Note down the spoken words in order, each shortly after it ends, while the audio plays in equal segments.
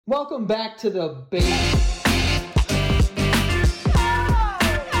Welcome back to the base.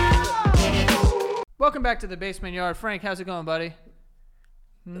 Welcome back to the basement yard. Frank, how's it going, buddy?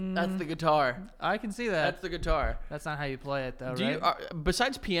 That's the guitar. I can see that. That's the guitar. That's not how you play it, though, Do right? you,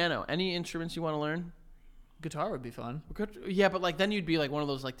 besides piano, any instruments you want to learn? Guitar would be fun. Yeah, but like then you'd be like one of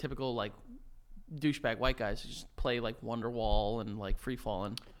those like typical like douchebag white guys who just play like Wonderwall and like Free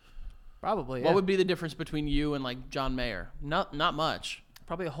Fallin'. Probably, yeah. What would be the difference between you and like John Mayer? Not much.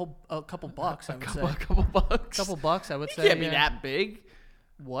 Probably a couple bucks, I would say. A couple bucks. Couple bucks, I would He say. can't be that big.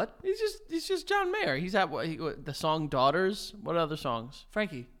 What? He's just John Mayer. He's at the song Daughters. What other songs?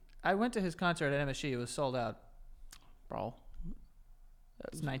 Frankie, I went to his concert at MSG. It was sold out. Bro.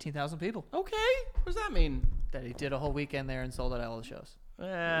 It's 19,000 people. Okay. What does that mean? That he did a whole weekend there and sold out all the shows. He's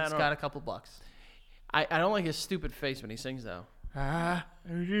Got a couple bucks. I don't like his stupid face when he sings though. Sing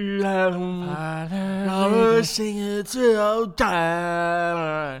it till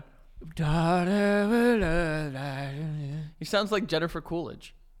die. He sounds like Jennifer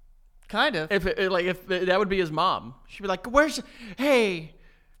Coolidge. Kind of. If that would be his mom, she'd be like, "Hey,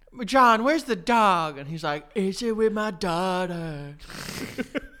 John, where's the dog?" And he's like, "Is it with my daughter?"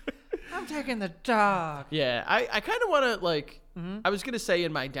 I'm taking the dog. Yeah, I kind of want to like. I was gonna say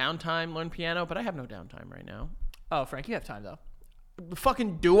in my downtime learn piano, but I have no downtime right now. Oh, Frank, you have time though.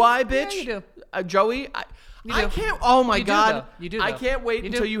 Fucking do I, bitch? Yeah, you do. Joey, I do. can't. Oh my God, You do. I Though. can't wait You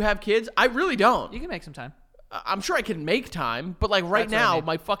until do. you have kids. I really don't. You can make some time. I'm sure I can make time, but like right That's what I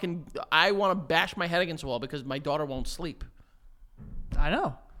now, mean. I want to bash my head against the wall because my daughter won't sleep. I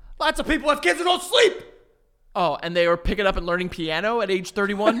know. Lots of people have kids that don't sleep. Oh, and they are picking up and learning piano at age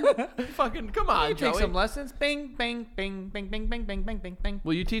 31? Fucking come on, You take Joey. some lessons. Bing, bing, bing, bing, bing, bing, bing, bing, bing, bing.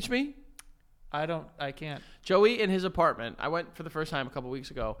 Will you teach me? I can't. Joey in his apartment, I went for the first time a couple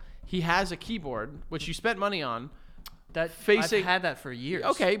weeks ago. He has a keyboard, which you spent money on. I've had that for years.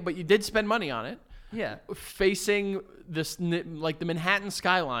 Okay, but you did spend money on it. Yeah. Facing this, like the Manhattan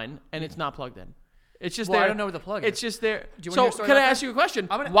skyline, and it's not plugged in. It's just Well, there. I don't know where the plug is. It's just there. Do you wanna So hear a story can I about ask that? you a question?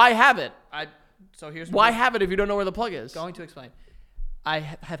 I'm gonna- Why have it? So here's Why have it if you don't know where the plug is? Going to explain. I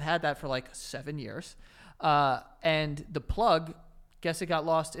have had that for like 7 years, and the plug, guess it got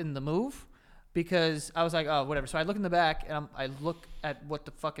lost in the move, because I was like, oh, whatever. So I look in the back and I look at what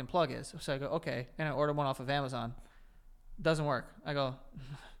the fucking plug is. So I go, okay, and I order one off of Amazon. Doesn't work. I go,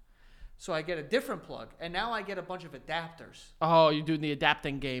 so I get a different plug, and now I get a bunch of adapters. Oh, you're doing the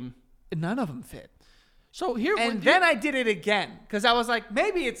adapting game. None of them fit. So here, And then I did it again because I was like,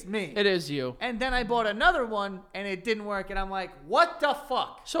 maybe it's me. it is you. And then I bought another one, and it didn't work. And I'm like, what the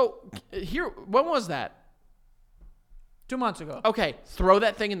fuck? So here, when was that? 2 months ago. Okay, throw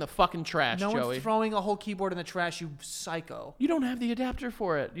that thing in the fucking trash, No Joey. one's throwing a whole keyboard in the trash, you psycho. You don't have the adapter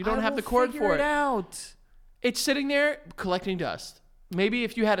for it. You don't I have will the cord figure for it out. It's sitting there collecting dust. Maybe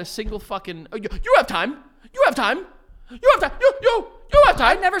if you had a single fucking... Oh, you have time. You have time. You have time. You have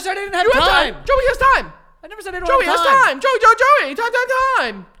time. I never said I didn't have You time. have time. Joey has time. I never said I don't Joey have has time. time. Joey.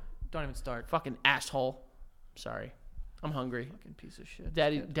 Time. Don't even start. Fucking asshole. Sorry. I'm hungry. Fucking piece of shit.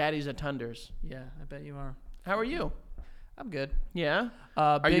 Daddy's at Tunders. Yeah, I bet you are. How are you? I'm good. Yeah?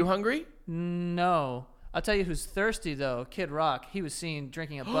 Are you hungry? No. I'll tell you who's thirsty, though. Kid Rock. He was seen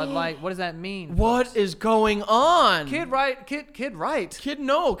drinking a Bud Light. What does that mean? What folks? is going on? Kid right. Kid wrong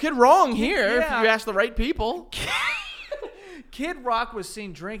here Yeah. if you ask the right people. Kid Rock was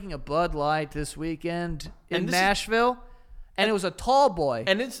seen drinking a Bud Light this weekend in And this Nashville, and it was a tall boy.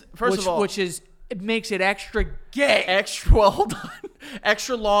 And it's, first of all... It makes it extra gay. Hold on.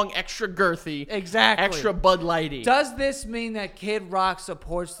 Extra long, extra girthy. Exactly. Extra Bud Lighty. Does this mean that Kid Rock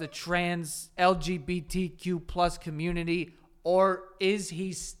supports the trans LGBTQ plus community, or is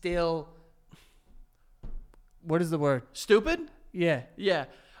he still... What is the word? Stupid? Yeah. Yeah.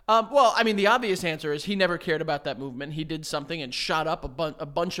 Well, I mean, the obvious answer is he never cared about that movement. He did something and shot up a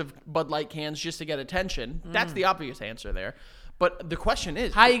bunch of Bud Light cans just to get attention. That's the obvious answer there. But the question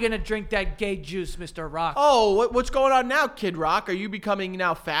is... How are you going to drink that gay juice, Mr. Rock? Oh, what's going on now, Kid Rock? Are you becoming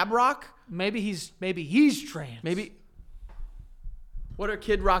now Fab Rock? Maybe he's trans. Maybe... What are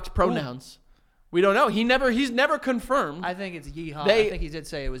Kid Rock's pronouns? We don't know. He's never confirmed. I think it's yeehaw. I think he did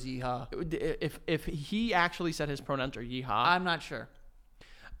say it was yeehaw. If he actually said his pronouns are yeehaw... I'm not sure.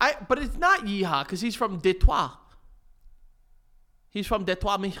 But it's not yeehaw because he's from Detroit. He's from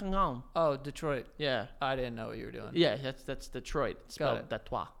Detroit, Michigan. Oh, Detroit. Yeah. I didn't know what you were doing. Yeah, that's Detroit. It's Got spelled it.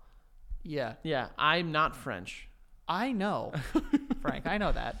 Detroit. Yeah. Yeah, I'm not French. I know. Frank, I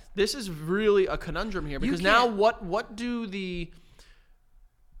know that. This is really a conundrum here because now what do the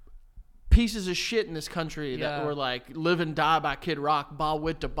pieces of shit in this country that were like live and die by Kid Rock, ba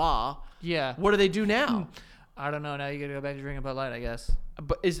with da ba? Yeah. What do they do now? I don't know. Now you got to go back to drinking Bud Light, I guess.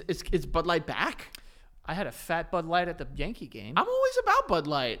 But is Bud Light back? I had a fat Bud Light at the Yankee game. I'm always about Bud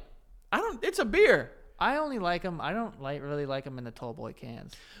Light. It's a beer. I only like them. I don't really like them in the tall boy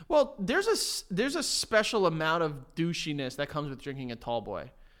cans. Well, there's a special amount of douchiness that comes with drinking a tall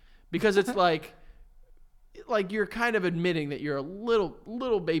boy, because it's like you're kind of admitting that you're a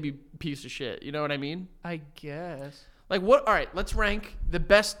little baby piece of shit. You know what I mean? I guess. Like what? All right, let's rank the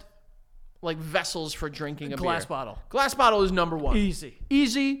best like vessels for drinking a Glass beer. bottle. Glass bottle is number one.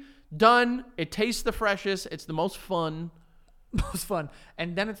 Easy. Done. It tastes the freshest. It's the most fun. Most fun.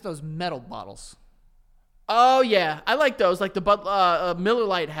 And then it's those metal bottles. Oh yeah, I like those. Like the Miller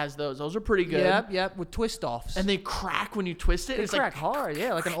Lite has those. Those are pretty good. Yep, with twist offs. And they crack when you twist it. They it's crack like hard,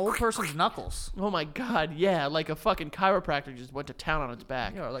 yeah, like an old person's knuckles. Oh my god, yeah, like a fucking chiropractor just went to town on its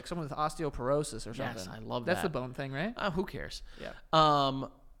back. Yeah, or like someone with osteoporosis or something. Yes, I love That's that. the bone thing, right? Who cares? Yeah.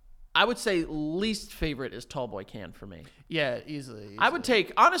 I would say least favorite is tall boy can for me. Yeah, easily. I would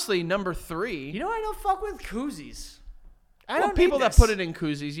take honestly number 3. You know, I don't fuck with koozies. People that put it in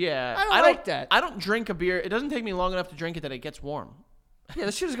koozies, yeah. I don't like that. I don't drink a beer. It doesn't take me long enough to drink it that it gets warm. Yeah,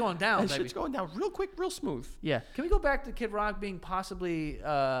 this shit is going down, That baby. shit's going down real quick, real smooth. Yeah. Can we go back to Kid Rock being possibly...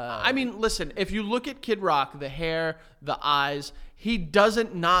 I mean, listen, if you look at Kid Rock, the hair, the eyes, he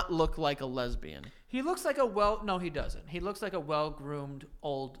doesn't not look like a lesbian. He looks like No, he doesn't. He looks like a well-groomed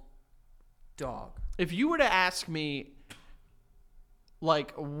old dog. If you were to ask me,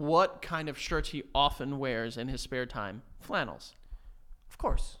 like, what kind of shirts he often wears in his spare time, flannels. Of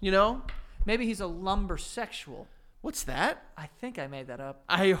course. You know? Maybe he's a lumbersexual. What's that? I think I made that up.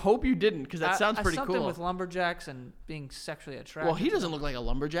 I hope you didn't, because that sounds pretty something cool. with lumberjacks and being sexually attracted. Well, he doesn't look like a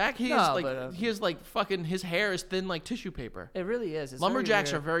lumberjack. He is like fucking. His hair is thin like tissue paper. It really is. It's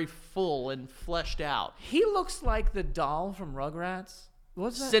Lumberjacks are very full and fleshed out. He looks like the doll from Rugrats.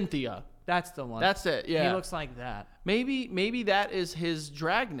 What's that? Cynthia. That's the one. That's it. Yeah. He looks like that. Maybe that is his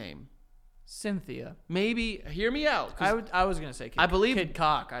drag name. Cynthia. Maybe. Hear me out. I was gonna say. I believe Kid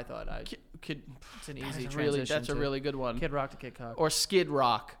Cock. I thought Kid. It's an easy transition. That's a really good one. Kid Rock to Kid Cock. Or Skid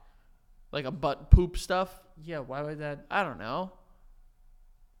Rock, like a butt poop stuff. Yeah. Why would that? I don't know.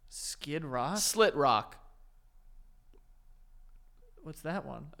 Skid Rock. Slit Rock. What's that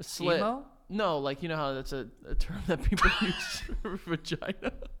one? A slit. Emo? No, like you know how that's a term that people use for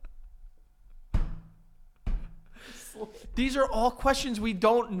vagina. These are all questions we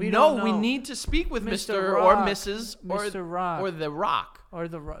don't know. We need to speak with Mr. or Mrs. Mr. Rock. Or The Rock. Or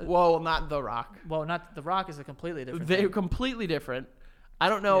the Rock. Whoa, not The Rock. Well, not The Rock is a completely different They're thing. completely different. I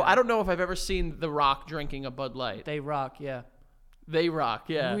don't know. Yeah. I don't know if I've ever seen The Rock drinking a Bud Light. They rock, yeah. They rock,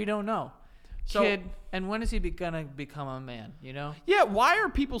 yeah. We don't know. So- Kid, and when is he gonna become a man, you know? Yeah, why are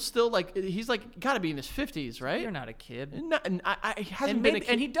people still like, he's like, got to be in his 50s, right? You're not a kid. He hasn't been a kid.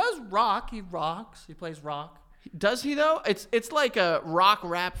 And he does rock. He rocks. He plays rock. Does he though? It's like a rock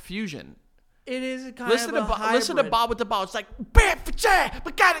rap fusion. It is a kind Listen of to a hybrid. listen to Bob with the Ball. It's like bam for chair,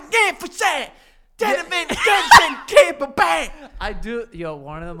 but got a game for chair. Gentlemen, dancing, keep a bang. I do.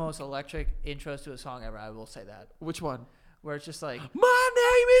 One of the most electric intros to a song ever. I will say that. Which one? Where it's just like, My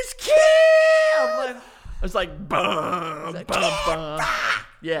name is Kid. I'm like, It's like bum, like, bum, bum.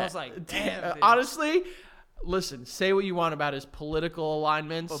 Yeah. I was like, damn. Dude. Honestly, listen. Say what you want about his political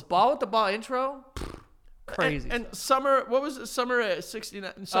alignments. But Ball with the Ball intro, crazy. And summer, what was it? Summer of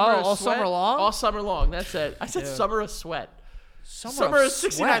 '69. All summer long? All summer long. That's it. I said Dude. summer of sweat. Summer of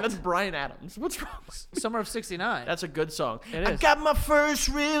 '69. That's Bryan Adams. What's wrong? Summer of '69. That's a good song. It I is. got my first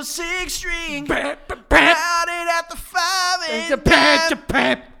real 6-string. Bought it at the 5 and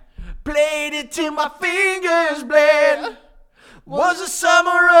dime. Played it till my fingers bled. Was the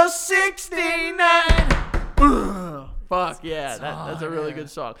summer of '69. Fuck yeah, that's a really good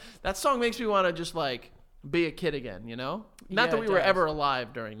song. That song makes me want to just like be a kid again, you know? Not Yeah, that we it were does. ever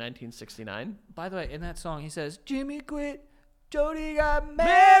alive during 1969. By the way, in that song, he says, Jimmy quit, Jody got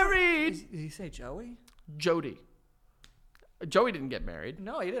Married. Did he say Joey? Jody. Joey didn't get married.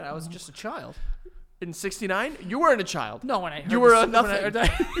 No, he didn't. I was just a child. In '69, you weren't a child. No, when I heard You were the, a nothing.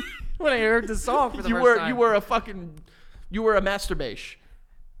 When I heard the song for the You first were time. you were a masturbation.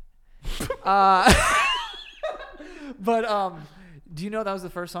 But do you know that was the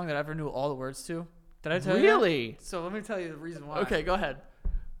first song that I ever knew all the words to? Did I tell you? Really? That? So let me tell you the reason why. Okay, go ahead.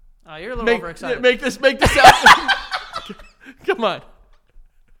 You're a little overexcited. Make this out. Come on.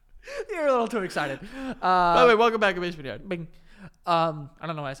 You're a little too excited. By the way, welcome back to Basement Yard. Bing. I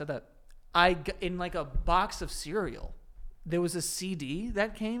don't know why I said that. In like a box of cereal, there was a CD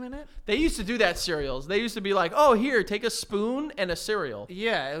that came in it. They used to do that cereals. They used to be like, oh, here, take a spoon and a cereal.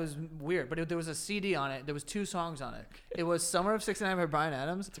 Yeah, it was weird, but there was a CD on it. There was 2 songs on it. It was Summer of '69 by Bryan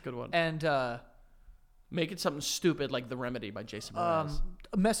Adams. That's a good one. And Make it something stupid like The Remedy by Jason Mraz.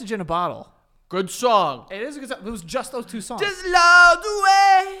 A Message in a Bottle. Good song. It is a good song. It was just those 2 songs. Just love the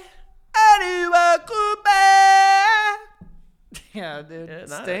way anyone could be. Yeah, dude. Yeah,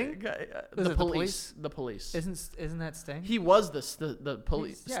 Sting? The police. The police. Isn't that Sting? He was the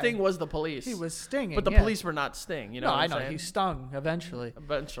police. Yeah. Sting was the police. He was stinging. But the police were not Sting. You know no, what I I'm know. saying? He stung eventually.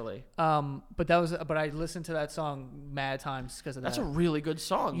 Eventually. But I listened to that song mad times because of that. That's a really good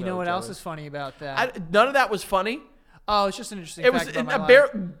song. You know what else is funny about that? None of that was funny. Oh, it's just an interesting It was fact about my life.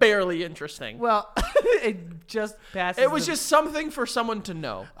 barely interesting. Well, it just passes. It was just something for someone to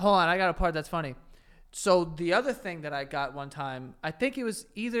know. Hold on, I got a part that's funny. So the other thing that I got one time, I think it was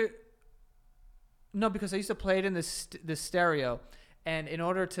because I used to play it in this stereo, and in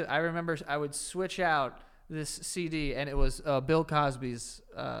order to, I remember I would switch out this CD, and it was Bill Cosby's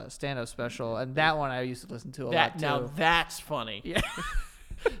stand-up special, and that one I used to listen to a lot too. Now that's funny. Yeah.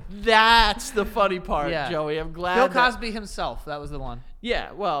 That's the funny part, Yeah. Joey. I'm glad. Bill Cosby himself, that was the one.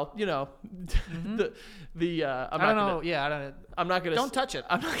 Yeah, well, you know, I don't know. Yeah, I don't. I'm not gonna. Don't touch it.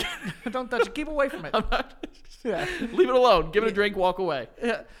 I'm not gonna. Don't touch it. Keep away from it. Yeah. Leave it alone. Give it a drink. Walk away.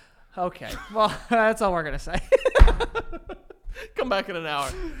 Yeah. Okay. Well, that's all we're gonna say. Come back in an hour.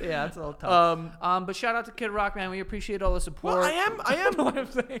 Yeah, that's a little tough. But shout out to Kid Rock, man. We appreciate all the support. Well, I am. What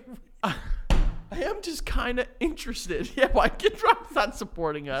I'm saying. I am just kind of interested. Yeah, why Kid Rock's not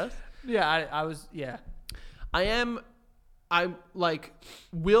supporting us? Yeah, I was. Yeah. I'm like,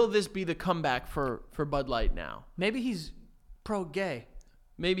 will this be the comeback for Bud Light now? Maybe he's pro-gay.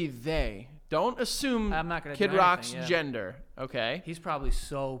 Maybe they. Don't assume I'm not gonna Kid do Rock's anything, yeah. gender, okay? He's probably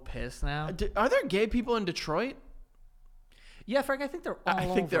so pissed now. Are there gay people in Detroit? Yeah, Frank, I think they're all I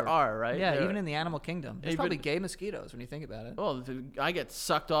think there over. are, right? Yeah, There- even in the animal kingdom. There's probably gay mosquitoes when you think about it. Well, I get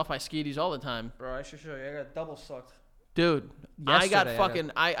sucked off by skeeties all the time. Bro, I should show you. I got double sucked. Dude, Yesterday,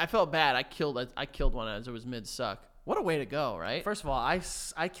 I felt bad. I killed one as it was mid-suck. What a way to go, right? First of all, I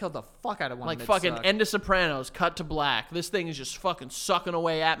killed the fuck out of one. Like mid-suck. fucking end of Sopranos, cut to black. This thing is just fucking sucking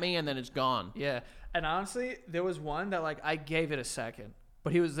away at me, and then it's gone. Yeah, and honestly, there was one that like I gave it a second,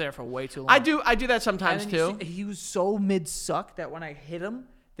 but he was there for way too long. I do that sometimes And too. then he was so mid-suck that when I hit him,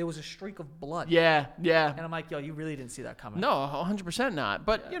 there was a streak of blood. Yeah. And I'm like, yo, you really didn't see that coming. No, 100% not.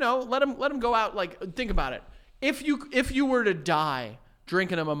 But you know, let him go out. Like, think about it. If you were to die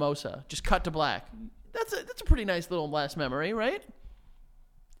drinking a mimosa, just cut to black. That's a pretty nice little last memory, right?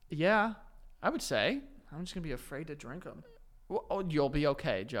 Yeah. I would say. I'm just gonna be afraid to drink them. Well, you'll be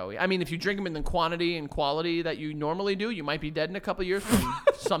okay, Joey. I mean, if you drink them in the quantity and quality that you normally do, you might be dead in a couple years from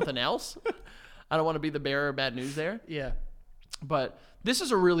something else. I don't want to be the bearer of bad news there. Yeah. But this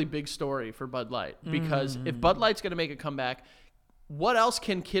is a really big story for Bud Light because if Bud Light's going to make a comeback, what else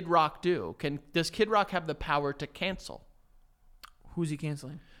can Kid Rock do? Does Kid Rock have the power to cancel? Who's he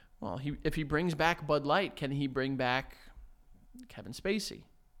canceling? Well, if he brings back Bud Light, can he bring back Kevin Spacey?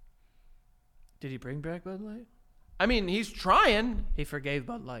 Did he bring back Bud Light? I mean, he's trying. He forgave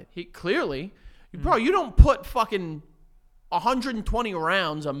Bud Light. He clearly, bro, you don't put fucking 120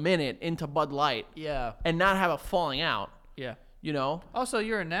 rounds a minute into Bud Light, Yeah. and not have a falling out. Yeah. You know, Also,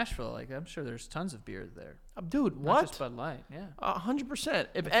 you're in Nashville. Like, I'm sure there's tons of beer there. dude, Not what? just Bud Light. Yeah. 100%.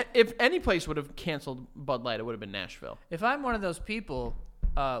 If any place would have canceled Bud Light, it would have been Nashville. If I'm one of those people,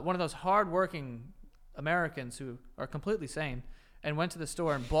 one of those hardworking Americans who are completely sane and went to the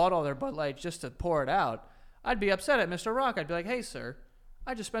store and bought all their Bud Light just to pour it out, I'd be upset at Mr. Rock. I'd be like, hey, sir,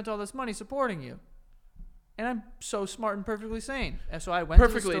 I just spent all this money supporting you. And I'm so smart and perfectly sane. And so I went to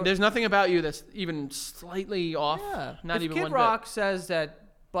the Perfectly. store. There's nothing about you that's even slightly off. Yeah. Not if even Kid one Rock says that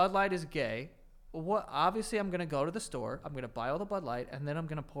Bud Light is gay, what? Obviously, I'm going to go to the store. I'm going to buy all the Bud Light, and then I'm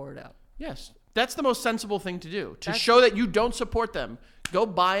going to pour it out. bit. Yes. That's the most sensible thing to do. To That's- show that you don't support them. Go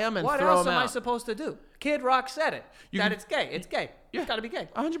buy them and What throw else them am I out. supposed to do? Kid Rock said it. Can- It's gay. It's gay. Yeah. It's got to be gay.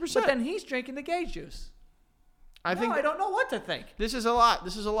 100%. But then he's drinking the gay juice. I think I don't know what to think. this is a lot.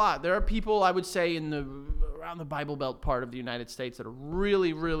 This is a lot. There are people, I would say, around the Bible Belt part of the United States that are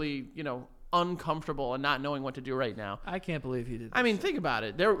really, really, uncomfortable and not knowing what to do right now. I can't believe he did this. I mean, think about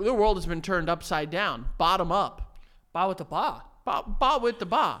it. Their world has been turned upside down, bottom up. Ba with the ba. Ba with the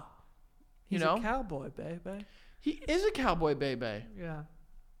ba. He's a cowboy, baby. He is a cowboy, baby. Yeah.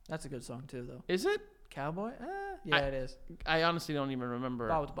 That's a good song, too, though. Is it? Cowboy? Yeah, it is. I honestly don't even remember.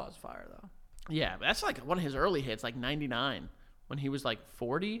 Ba with the ba's fire, though. Yeah, but that's like one of his early hits, like 99, when he was like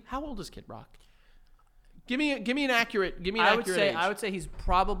 40. How old is Kid Rock? Give me an accurate age. I would say he's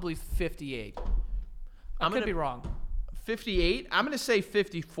probably 58. I could be wrong. 58. I'm gonna say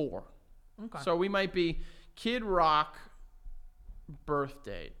 54. Okay. So we might be Kid Rock birth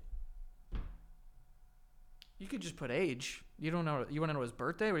date. You could just put age. You don't know. You want to know his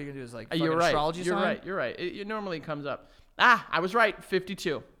birthday? What are you gonna do? Is like You're right. astrology You're sign? right. You're right. It normally comes up. I was right.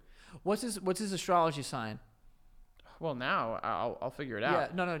 52. What's his astrology sign? Well, now I'll figure it Yeah.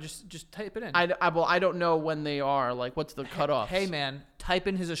 out. No. Just type it in. I don't know when they are. Like, what's the cutoff? Hey man, type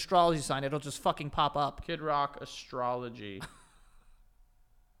in his astrology sign. It'll just fucking pop up. Kid Rock astrology.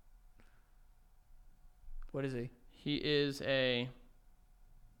 What is he? He is a.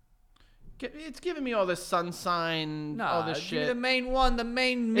 It's giving me all this sun sign, all this give me shit. the main one. The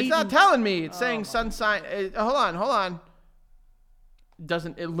main. It's not telling me. It's saying sun sign. Hold on.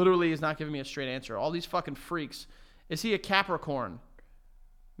 It literally is not giving me a straight answer. All these fucking freaks. Is he a Capricorn?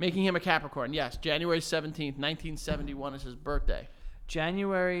 Making him a Capricorn. Yes, January 17th, 1971 is his birthday.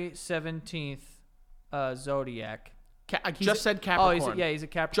 January 17th, Zodiac. I just said Capricorn. Oh, he's a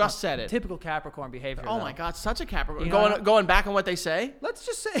Capricorn. Just said it. Typical Capricorn behavior. Oh though. my God, such a Capricorn. You know Going back on what they say. Let's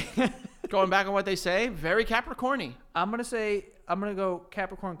just say. Going back on what they say, very Capricorny. I'm gonna go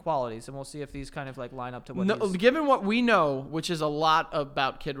Capricorn qualities, and we'll see if these kind of like line up to what. No, given what we know, which is a lot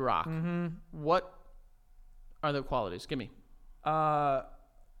about Kid Rock, what are the qualities? Give me.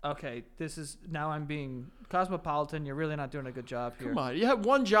 Okay, now I'm being cosmopolitan. You're really not doing a good job here. Come on, you have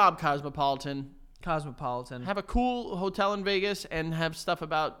one job, Cosmopolitan. Cosmopolitan. Have a cool hotel in Vegas and have stuff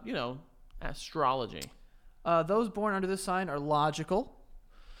about, astrology. Those born under this sign are logical.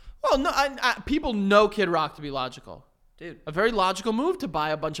 Well, no, people know Kid Rock to be logical. Dude. A very logical move to buy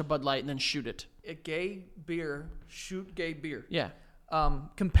a bunch of Bud Light and then shoot it. A gay beer, shoot gay beer. Yeah.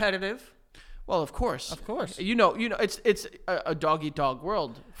 Competitive. Well, of course. Of course. It's a dog eat dog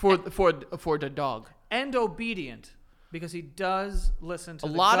world for the dog. And obedient, because he does listen to a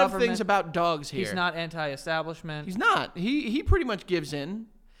the lot government. of things about dogs here. He's not anti-establishment. He's not. He pretty much gives in.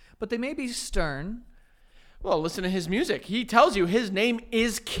 But they may be stern. Well, listen to his music. He tells you his name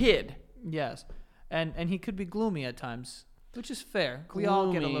is Kid. Yes. And he could be gloomy at times, which is fair. We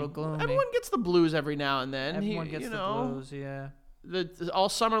all get a little gloomy. Everyone gets the blues every now and then. Everyone gets the blues, yeah. All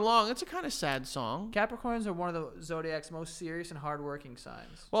summer long. It's a kind of sad song. Capricorns are one of the Zodiac's most serious and hardworking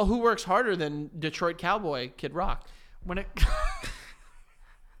signs. Well, who works harder than Detroit Cowboy Kid Rock? When it...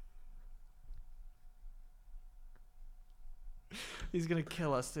 He's going to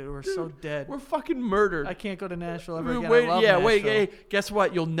kill us, dude. We're so dead. We're fucking murdered. I can't go to Nashville ever again. Wait, I love Nashville. Hey, guess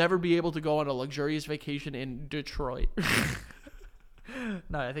what? You'll never be able to go on a luxurious vacation in Detroit.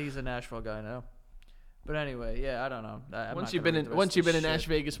 No, I think he's a Nashville guy now. But anyway, yeah, I don't know. Once you've been in Nash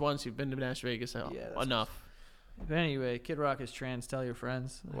Vegas once, you've been to Nash Vegas enough. But anyway, Kid Rock is trans. Tell your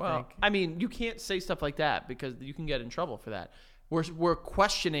friends. I mean, you can't say stuff like that because you can get in trouble for that. We're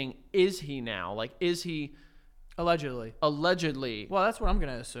questioning: is he now? Like, is he allegedly? Well, that's what I'm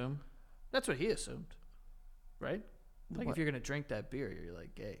gonna assume. That's what he assumed, right? Like, what? If you're gonna drink that beer, you're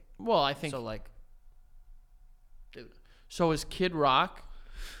like gay. Well, I think so. Like, dude. So is Kid Rock?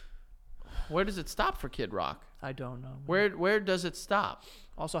 Where does it stop for Kid Rock? I don't know. Where does it stop?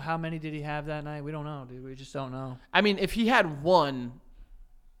 Also, how many did he have that night? We don't know, dude. We just don't know. I mean, if he had one,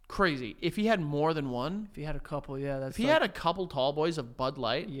 crazy. If he had more than one, if he had a couple, yeah, that's. If he had a couple tall boys of Bud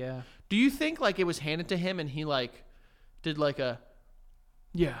Light, yeah. Do you think like it was handed to him and he like did like a,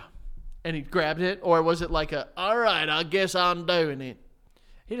 yeah, and he grabbed it, or was it like a, all right, I guess I'm doing it?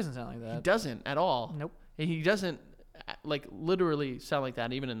 He doesn't sound like that. He doesn't at all. Nope. And he doesn't like literally sound like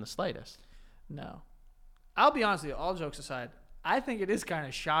that even in the slightest. No. I'll be honest with you, all jokes aside, I think it is kind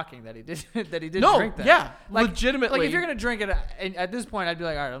of shocking that he did drink that. Yeah, like, legitimately. Like if you're gonna drink it, and at this point, I'd be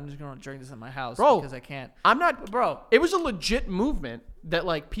like, all right, I'm just gonna drink this in my house, bro, because I can't. I'm not, bro. It was a legit movement that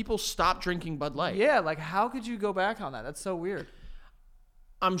like people stopped drinking Bud Light. Yeah, like how could you go back on that? That's so weird.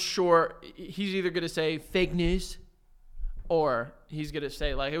 I'm sure he's either gonna say fake news, or he's gonna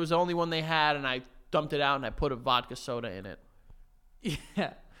say like it was the only one they had, and I dumped it out and I put a vodka soda in it.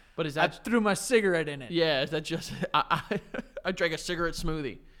 Yeah. But is that I threw my cigarette in it? Yeah, is that just I drank a cigarette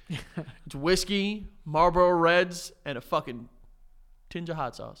smoothie. It's whiskey, Marlboro Reds, and a fucking tinge of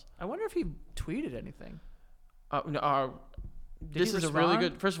hot sauce. I wonder if he tweeted anything. This is a really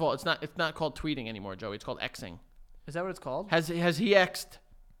good. First of all, it's not called tweeting anymore, Joey. It's called Xing. Is that what it's called? Has he X'd?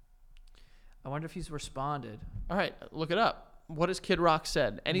 I wonder if he's responded. All right, look it up. What has Kid Rock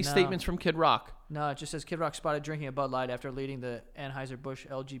said? Any statements from Kid Rock? No, it just says Kid Rock spotted drinking a Bud Light after leading the Anheuser-Busch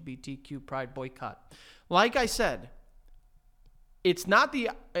LGBTQ pride boycott. Like I said, it's not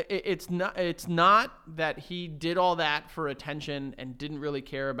that he did all that for attention and didn't really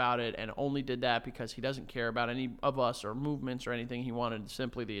care about it and only did that because he doesn't care about any of us or movements or anything. He wanted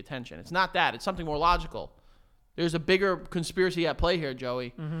simply the attention. It's not that. It's something more logical. There's a bigger conspiracy at play here,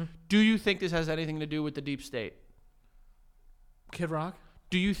 Joey. Mm-hmm. Do you think this has anything to do with the deep state? Kid Rock?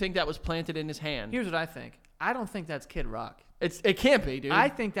 Do you think that was planted in his hand? Here's what I think. I don't think that's Kid Rock. It can't be, dude. I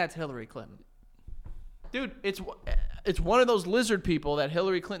think that's Hillary Clinton. Dude, it's one of those lizard people that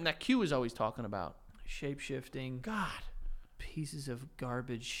Hillary Clinton, that Q is always talking about. Shape-shifting. God. Pieces of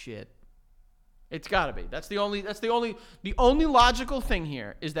garbage shit. It's got to be. The only logical thing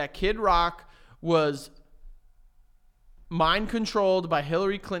here is that Kid Rock was mind controlled by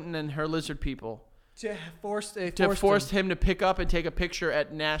Hillary Clinton and her lizard people. Forced him to pick up and take a picture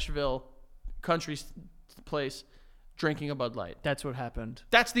at Nashville country place drinking a Bud Light. That's what happened.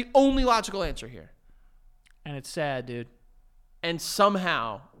 That's the only logical answer here. And it's sad, dude. And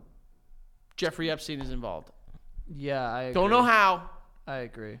somehow Jeffrey Epstein is involved. Yeah, I agree. Don't know how. I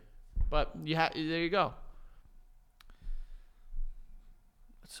agree. But there you go.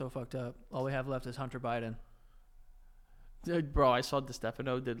 It's so fucked up. All we have left is Hunter Biden. Dude, bro, I saw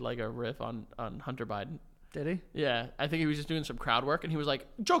DeStefano did like a riff on Hunter Biden. Did he? Yeah, I think he was just doing some crowd work, and he was like,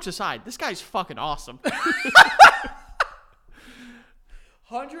 jokes aside, this guy's fucking awesome.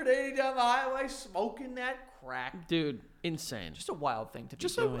 180 down the highway, smoking that crack. Dude, insane. Just a wild thing to be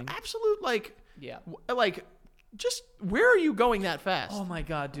Just doing. Just an absolute, like, yeah. Like, just where are you going that fast? Oh my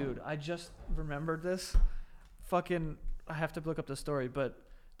God, dude. I just remembered this. Fucking, I have to look up the story, but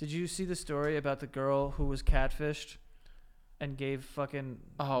did you see the story about the girl who was catfished and gave fucking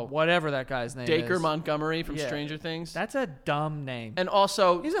whatever that guy's name is? Dacre Montgomery from Stranger Things. That's a dumb name. And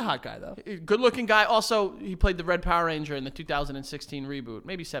also, he's a hot guy, though. Good-looking guy. Also, he played the Red Power Ranger in the 2016 reboot.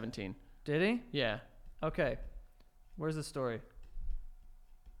 Maybe 17. Did he? Yeah. Okay. Where's the story?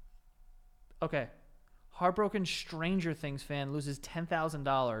 Okay. Heartbroken Stranger Things fan loses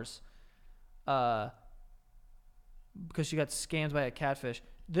 $10,000 because she got scammed by a catfish.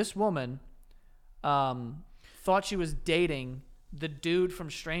 This woman thought she was dating the dude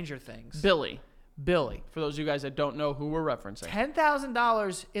from Stranger Things. Billy. For those of you guys that don't know who we're referencing.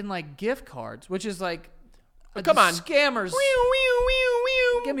 $10,000 in like gift cards, which is like come on, scammers.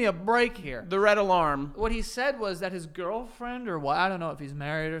 Give me a break here. The red alarm. What he said was that his girlfriend or what, I don't know if he's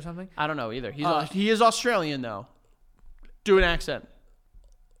married or something. I don't know either. He is Australian though. Do an accent.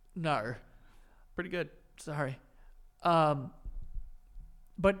 No. Pretty good. Sorry.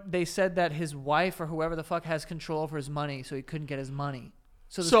 But they said that his wife or whoever the fuck has control over his money, so he couldn't get his money.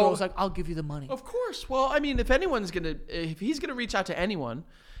 So this girl was like, I'll give you the money. Of course. Well, I mean, if he's gonna reach out to anyone,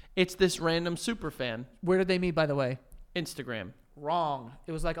 it's this random super fan. Where did they meet, by the way? Instagram. Wrong.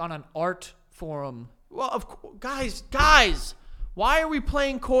 It was like on an art forum. Well, of course, guys, why are we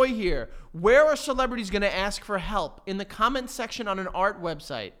playing coy here? Where are celebrities gonna ask for help? In the comments section on an art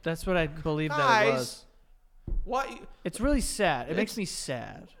website. That's what I believe that it was. What? It's really sad. It makes me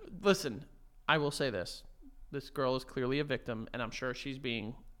sad. Listen, I will say this. This girl is clearly a victim, and I'm sure she's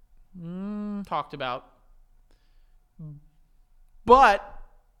being talked about. But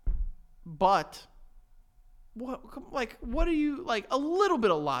what are you, like, a little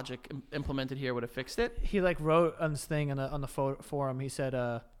bit of logic implemented here would have fixed it. He like wrote on this thing on the forum. He said,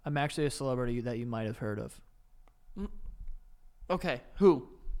 I'm actually a celebrity that you might have heard of. Okay, who?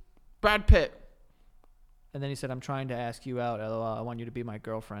 Brad Pitt. And then he said, I'm trying to ask you out, LOL. I want you to be my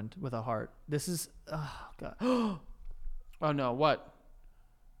girlfriend with a heart. This is, oh, God. Oh, no, what?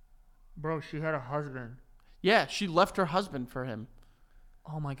 Bro, she had a husband. Yeah, she left her husband for him.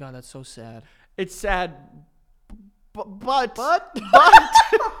 Oh, my God, that's so sad. It's sad, but.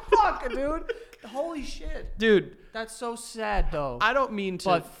 Fuck, dude. Holy shit. Dude. That's so sad, though. I don't mean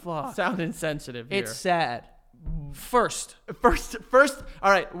to sound insensitive here. It's sad. First.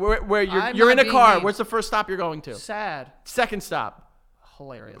 All right. Where you're in a car. Where's the first stop you're going to? Sad. Second stop.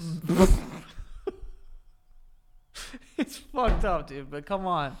 Hilarious. It's fucked up, dude. But come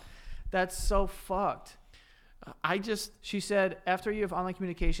on, that's so fucked. She said after you have online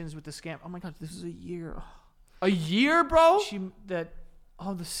communications with the scam. Oh my God, this is a year. A year, bro. The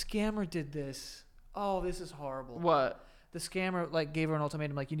scammer did this. Oh, this is horrible. What? The scammer like gave her an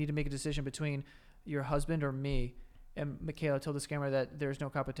ultimatum, like you need to make a decision between your husband or me. And Michaela told the scammer that there's no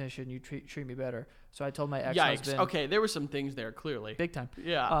competition. You treat me better. So I told my ex-husband. Yikes. Okay, there were some things there, clearly. Big time.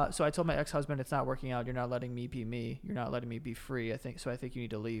 Yeah. So I told my ex-husband it's not working out. You're not letting me be me. You're not letting me be free. I think you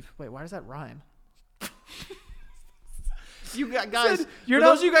need to leave. Wait, why does that rhyme? You guys,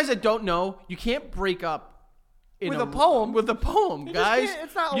 those of you guys that don't know, you can't break up with a poem. With a poem, guys.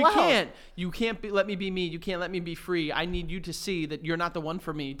 It's not allowed. You can't let me be me. You can't let me be free. I need you to see that you're not the one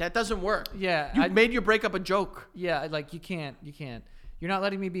for me. That doesn't work. Yeah. You made your breakup a joke. Yeah, like you can't. You're not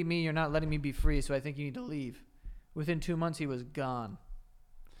letting me be me. You're not letting me be free. So I think you need to leave. Within 2 months, he was gone.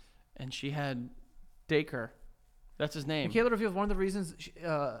 And she had Dacre. That's his name. Michaela revealed one of the reasons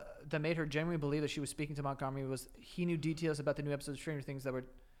that made her genuinely believe that she was speaking to Montgomery was he knew details about the new episodes of Stranger Things that would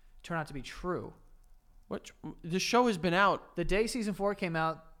turn out to be true. What? The show has been out. The day season 4 came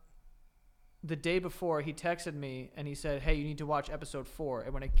out, the day before, he texted me and he said, "Hey, you need to watch episode 4."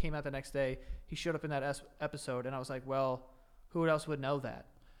 And when it came out the next day, he showed up in that episode, and I was like, "Well, who else would know that?"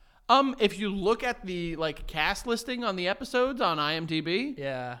 If you look at the cast listing on the episodes on IMDb,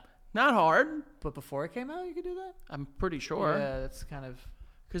 Yeah, not hard. but before it came out, you could do that. I'm pretty sure. Yeah, that's kind of.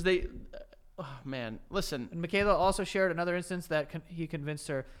 Because they, oh man, listen. And Michaela also shared another instance that he convinced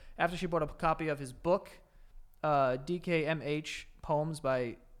her after she bought a copy of his book, DKMH Poems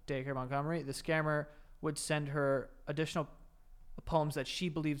by Dacre Montgomery. The scammer would send her additional poems that she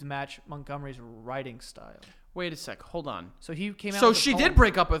believed match Montgomery's writing style. Wait a sec, hold on. So he came out. So with a she poem. did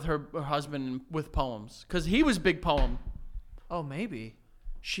break up with her husband with poems because he was big poem. Oh, maybe.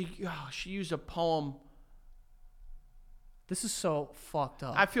 She used a poem. This is so fucked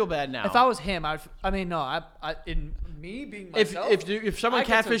up. I feel bad now. If I was him, in me being myself, if someone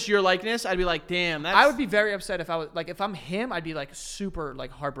catfished your likeness, I'd be like, damn, that's. I would be very upset if I was if I'm him, I'd be super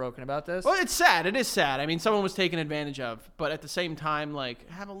heartbroken about this. Well, it's sad. It is sad. I mean, someone was taken advantage of, but at the same time,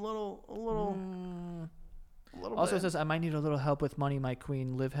 have a little. Also, bit. it says, "I might need a little help with money. My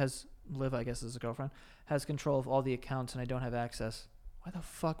queen, Liv, I guess is a girlfriend, has control of all the accounts, and I don't have access." Why the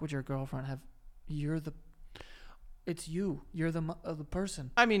fuck would your girlfriend have? It's you. You're the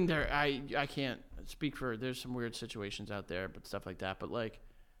person. I mean, I can't speak for. There's some weird situations out there, but stuff like that. But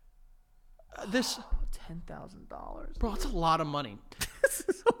this $10,000, bro, it's a lot of money,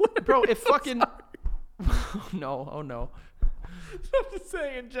 bro. If fucking oh no. I'm just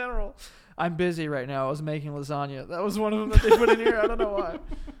saying in general. I'm busy right now. I was making lasagna. That was one of them that they put in here. I don't know why.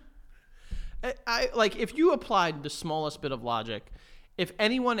 I if you applied the smallest bit of logic, if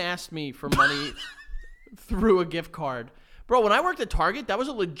anyone asked me for money through a gift card, bro, when I worked at Target, that was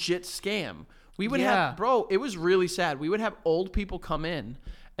a legit scam. We would have, bro, it was really sad. We would have old people come in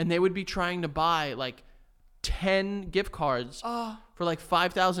and they would be trying to buy 10 gift cards for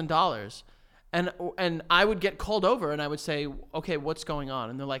 $5,000. And I would get called over and I would say, "Okay, what's going on?"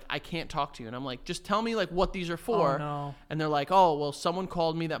 And they're like, "I can't talk to you." And I'm like, "Just tell me what these are for." Oh, no. And they're like, "Oh, well, someone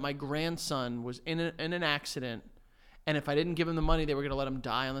called me that my grandson was in an accident, and if I didn't give him the money, they were going to let him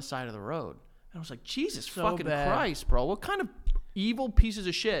die on the side of the road." And I was like, "Jesus fucking Christ, bro. What kind of evil pieces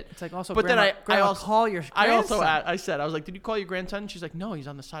of shit?" It's also, but grandma, then I also call your grandson. I was like, "Did you call your grandson?" She's like, "No, he's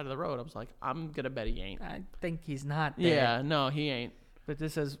on the side of the road." I was like, "I'm going to bet he ain't." I think he's not there. Yeah, no, he ain't. But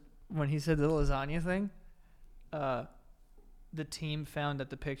this says, when he said the lasagna thing, the team found that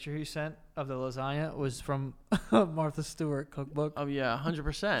the picture he sent of the lasagna was from Martha Stewart cookbook. Oh yeah,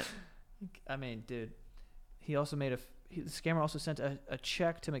 100%. I mean, dude, he also made the scammer also sent a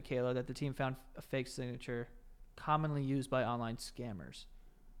check to Michaela that the team found a fake signature commonly used by online scammers.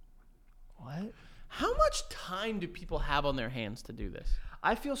 What? How much time do people have on their hands to do this?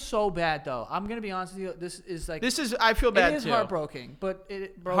 I feel so bad, though. I'm going to be honest with you. This is I feel bad too. It is heartbroken, but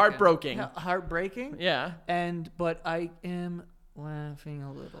Heartbreaking. Heartbreaking? Yeah. But I am laughing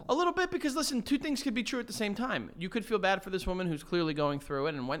a little. A little bit because, listen, two things could be true at the same time. You could feel bad for this woman who's clearly going through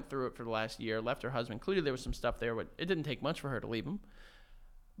it and went through it for the last year, left her husband. Clearly there was some stuff there, but it didn't take much for her to leave him.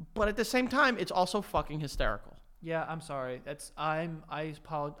 But at the same time, it's also fucking hysterical. Yeah, I'm sorry. I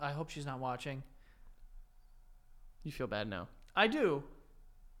apologize. I hope she's not watching. You feel bad now. I do.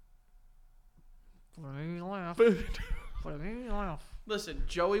 What made me laugh? What made me laugh? Listen,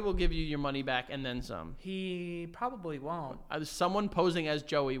 Joey will give you your money back and then some. He probably won't. Someone posing as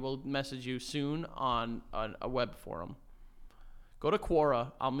Joey will message you soon on a web forum. Go to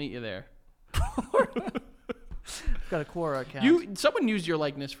Quora. I'll meet you there. Got a Quora account. Someone used your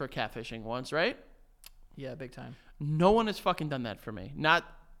likeness for catfishing once, right? Yeah, big time. No one has fucking done that for me. Not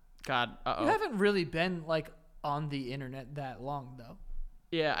God. You haven't really been on the internet that long, though.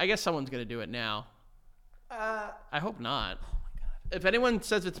 Yeah, I guess someone's gonna do it now. I hope not. Oh my God. If anyone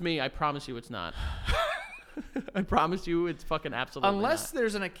says it's me, I promise you it's not. I promise you it's fucking absolutely Unless not.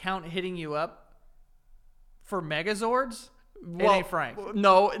 there's an account hitting you up for Megazords, it ain't Frank.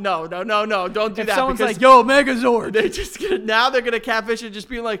 No, don't do if that. Someone's because like, "Yo, Megazord," they're gonna catfish and just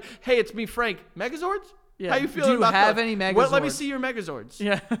being like, "Hey, it's me, Frank. Megazords? Yeah. How you feeling Do you about have those? any Let me Megazords? see your Megazords."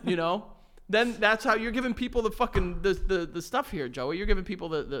 Yeah. You know. Then that's how you're giving people the fucking the stuff here, Joey. You're giving people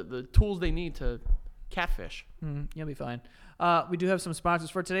the tools they need to catfish. You'll be fine. We do have some sponsors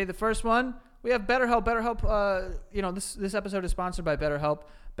for today. The first one, we have BetterHelp. BetterHelp, this episode is sponsored by BetterHelp.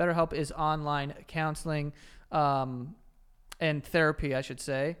 BetterHelp is online counseling and therapy, I should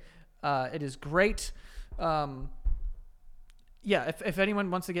say. It is great. If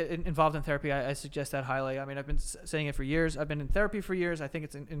anyone wants to get involved in therapy, I suggest that highly. I mean, I've been saying it for years. I've been in therapy for years. I think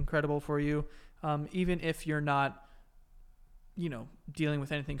it's incredible for you. Even if you're not dealing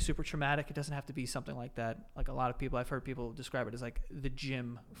with anything super traumatic. It doesn't have to be something like that. Like a lot of people, I've heard people describe it as like the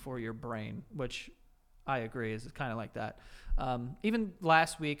gym for your brain, which I agree is kind of like that. Even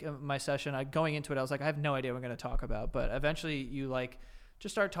last week, my session, going into it, I was like, I have no idea what I'm going to talk about. But eventually you like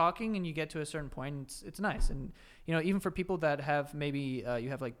just start talking and you get to a certain point and it's nice. And, even for people that have maybe you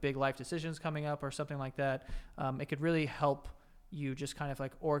have like big life decisions coming up or something like that, it could really help you just kind of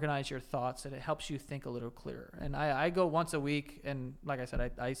like organize your thoughts, and it helps you think a little clearer. And I go once a week, and like I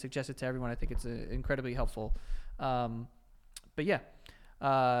said, I suggest it to everyone. I think it's incredibly helpful. But yeah,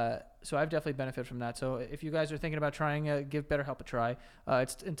 so I've definitely benefited from that. So if you guys are thinking about trying, give BetterHelp a try.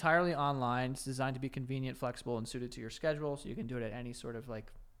 It's entirely online. It's designed to be convenient, flexible, and suited to your schedule. So you can do it at any sort of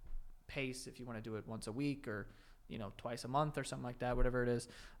like pace if you want to do it once a week or twice a month or something like that, whatever it is.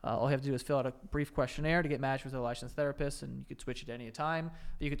 All you have to do is fill out a brief questionnaire to get matched with a licensed therapist, and you could switch at any time.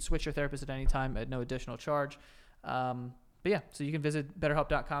 You could switch your therapist at any time at no additional charge. But yeah, so you can visit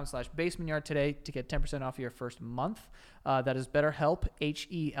betterhelp.com/basementyard today to get 10% off your first month. That is BetterHelp,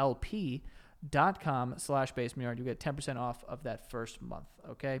 HELP.com/basementyard. You get 10% off of that first month,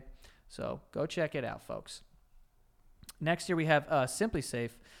 okay? So go check it out, folks. Next here we have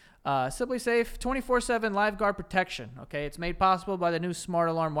SimpliSafe. SimpliSafe 24/7 live guard protection. Okay, it's made possible by the new Smart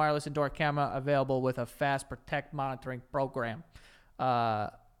Alarm wireless indoor camera available with a fast protect monitoring program.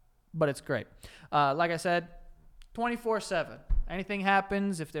 But it's great. Like I said, 24/7. Anything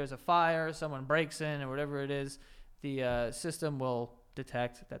happens, if there's a fire, someone breaks in, or whatever it is, the system will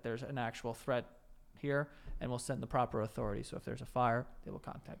detect that there's an actual threat here and will send the proper authority. So if there's a fire, they will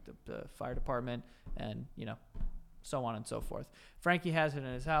contact the fire department and so on and so forth. Frankie has it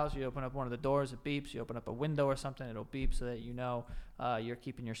in his house. You open up one of the doors, it beeps. You open up a window or something, it'll beep so that you're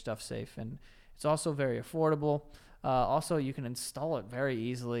keeping your stuff safe. And it's also very affordable. Also, you can install it very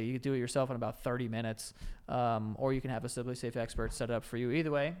easily. You can do it yourself in about 30 minutes, or you can have a SimpliSafe expert set it up for you. Either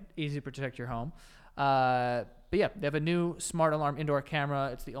way, easy to protect your home. But yeah, they have a new Smart Alarm indoor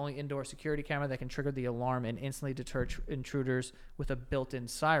camera. It's the only indoor security camera that can trigger the alarm and instantly deter intruders with a built-in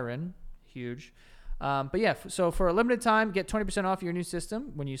siren. Huge. But yeah, so for a limited time, get 20% off your new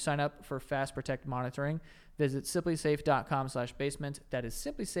system when you sign up for Fast Protect monitoring. Visit simplysafe.com/basement. That is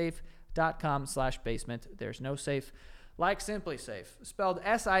simplysafe.com/basement. There's no safe like SimpliSafe, spelled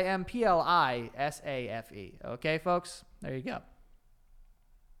SIMPLISAFE. Okay, folks? There you go.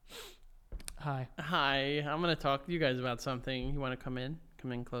 Hi. Hi, I'm going to talk to you guys about something. You want to come in?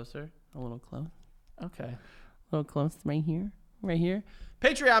 Come in closer. A little close. Okay. A little close. Right here. Right here.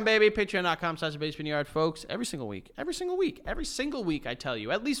 Patreon, baby. Patreon.com/basementyard, folks. Every single week, I tell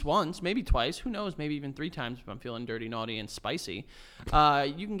you, at least once, maybe twice, who knows, maybe even 3 times if I'm feeling dirty, naughty, and spicy.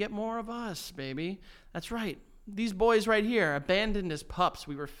 You can get more of us, baby. That's right. These boys right here, abandoned as pups.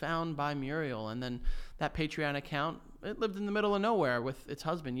 We were found by Muriel, and then that Patreon account, it lived in the middle of nowhere with its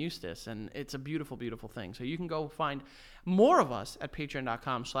husband, Eustace, and it's a beautiful, beautiful thing. So you can go find more of us at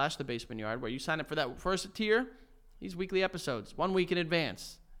patreon.com/thebasementyard, where you sign up for that first tier. These weekly episodes, 1 week in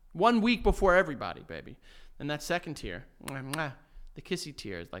advance. 1 week before everybody, baby. And that second tier, the kissy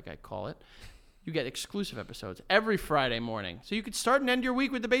tier, like I call it, you get exclusive episodes every Friday morning. So you could start and end your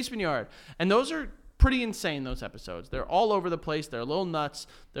week with the Basement Yard. And those are pretty insane, those episodes. They're all over the place. They're a little nuts.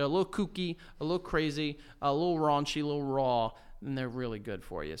 They're a little kooky, a little crazy, a little raunchy, a little raw. And they're really good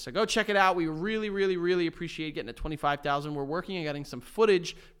for you. So go check it out. We really, really, really appreciate getting to 25,000. We're working on getting some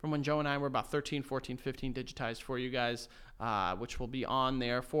footage from when Joe and I were about 13, 14, 15 digitized for you guys, which will be on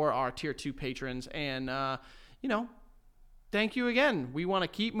there for our Tier 2 patrons. And, thank you again. We want to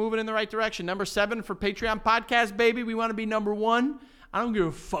keep moving in the right direction. Number 7 for Patreon podcast, baby. We want to be number 1. I don't give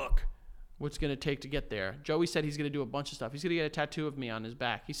a fuck what's going to take to get there. Joey said he's going to do a bunch of stuff. He's going to get a tattoo of me on his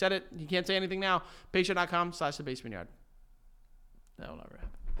back. He said it. He can't say anything now. Patreon.com/thebasementyard. That'll never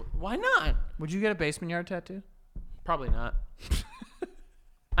happen. Why not? Would you get a Basement Yard tattoo? Probably not.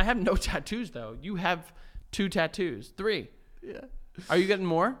 I have no tattoos, though. You have 2 tattoos. 3. Yeah. Are you getting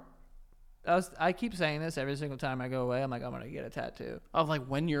more? I keep saying this every single time I go away. I'm like, I'm going to get a tattoo. Of, like,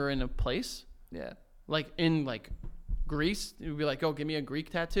 when you're in a place? Yeah. Like, in, like, Greece? You'd be like, oh, give me a Greek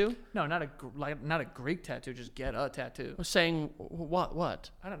tattoo? No, not a Greek tattoo. Just get a tattoo. Saying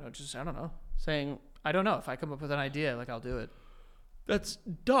what? I don't know. I don't know. Saying, I don't know. If I come up with an idea, like, I'll do it. That's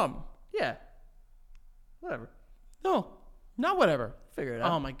dumb. Yeah. Whatever. No, not whatever. Figure it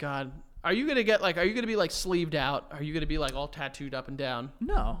out. Oh my God. Are you gonna be like sleeved out? Are you gonna be like all tattooed up and down?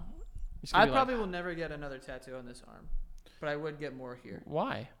 No. I probably will never get another tattoo on this arm, but I would get more here.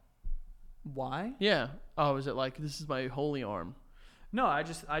 Why? Why? Yeah. Oh, is it like this is my holy arm? No, I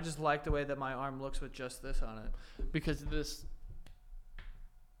just like the way that my arm looks with just this on it. Because this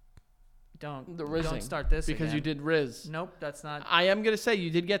Don't The rizzing. Don't start this because again. you did Riz. Nope, that's not. I am gonna say you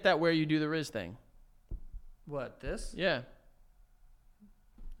did get that where you do the Riz thing. What, this? Yeah.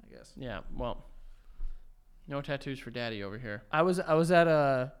 I guess. Yeah. Well, no tattoos for Daddy over here. I was at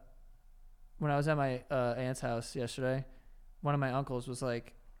when I was at my aunt's house yesterday. One of my uncles was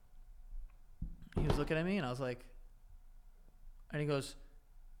like, he was looking at me, and I was like, and he goes,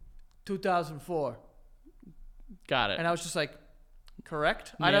 2004, Got it. and I was just like,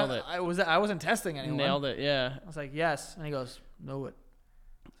 correct? Nailed it. I wasn't testing anyone. Nailed it. Yeah. I was like, yes, and he goes, know it.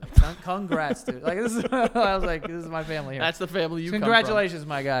 Like, congrats, dude. Like this is, I was like, this is my family here. That's the family you Congratulations,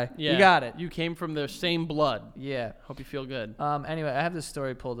 my guy. come from. Yeah. You got it. You came from the same blood. Yeah. Hope you feel good. Anyway, I have this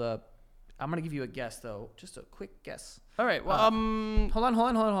story pulled up. I'm gonna give you a guess though, just a quick guess. All right. Well, Hold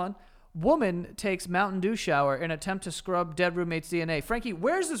on. Woman takes Mountain Dew shower in attempt to scrub dead roommate's DNA. Frankie,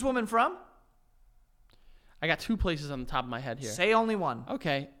 where's this woman from? I got two places on the top of my head here. Say only one.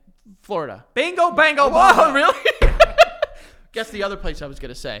 Okay. Florida. Bingo, bango, Whoa, bongo. really? Guess the other place I was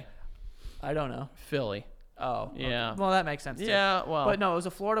gonna say. I don't know. Philly. Oh, okay. Yeah. Well, that makes sense. Too. Yeah. Well. But no, it was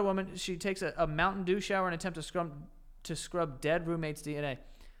a Florida woman. She takes a Mountain Dew shower in attempt to scrub dead roommate's DNA.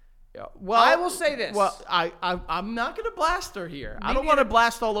 Well, I will say this. Well, I'm not gonna blast her here. I Me don't want to neither.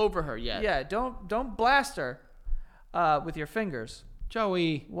 blast all over her yet. Yeah, don't blast her with your fingers.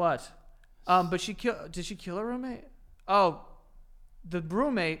 Joey. What? But did she kill her roommate? Oh, the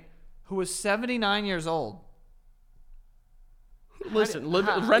roommate who was 79 years old. Listen,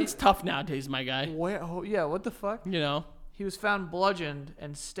 rent's tough nowadays, my guy. Where? Oh, yeah. What the fuck? You know, He was found bludgeoned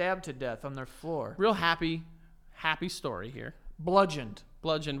and stabbed to death on their floor. real happy story here. Bludgeoned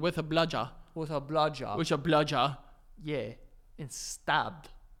Bludgeoned with a bludger. with a bludgeon. With a bludger. Yeah, and stabbed.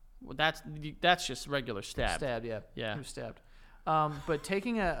 Well, that's just regular stab. Stabbed. Yeah. Yeah. He was stabbed. But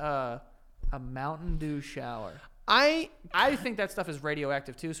taking a Mountain Dew shower. I think that stuff is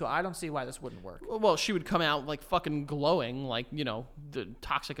radioactive too, so I don't see why this wouldn't work. Well, she would come out like fucking glowing, like, you know, the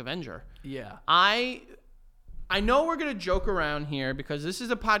Toxic Avenger. Yeah. I know we're gonna joke around here because this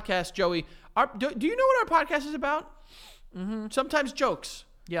is a podcast, Joey. Do you know what our podcast is about? Mm-hmm. Sometimes jokes.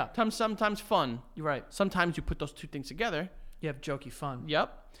 Yeah. Sometimes fun. You're right. Sometimes you put those two things together. You have jokey fun.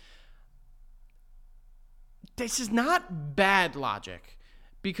 Yep. This is not bad logic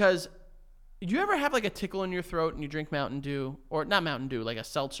because you ever have like a tickle in your throat and you drink Mountain Dew, or not Mountain Dew, like a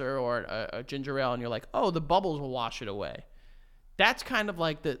seltzer or a ginger ale, and you're like, oh, the bubbles will wash it away. That's kind of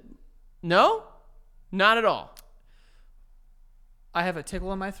like no, not at all. I have a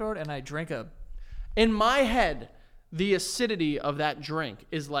tickle in my throat and I drink In my head, the acidity of that drink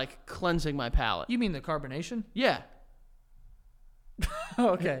is like cleansing my palate. You mean the carbonation? Yeah.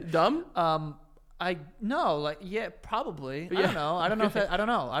 Okay. Dumb? Yeah, probably. Yeah. I don't know. I don't know if I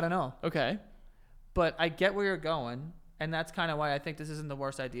don't know. Okay. But I get where you're going, and that's kind of why I think this isn't the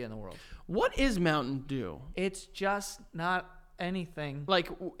worst idea in the world. What is Mountain Dew? It's just not anything. Like,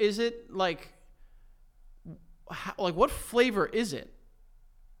 is it like what flavor is it?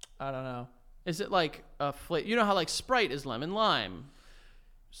 I don't know. Is it like a flavor? You know how like Sprite is lemon lime,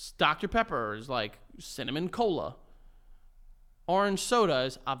 Dr. Pepper is like cinnamon cola, orange soda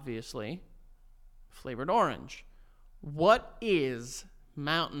is obviously flavored orange. What is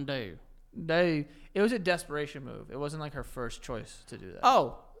Mountain Dew? It was a desperation move. It wasn't like her first choice to do that.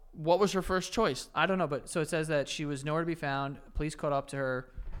 Oh, what was her first choice? I don't know, but so it says that she was nowhere to be found. Police caught up to her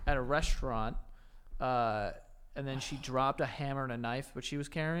at a restaurant, and then she dropped a hammer and a knife, which she was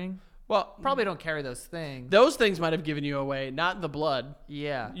carrying. Well, Probably don't carry those things. those things might have given you away, not the blood.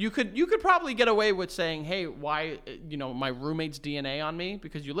 Yeah. You could probably get away with saying, "Hey, why, my roommate's DNA on me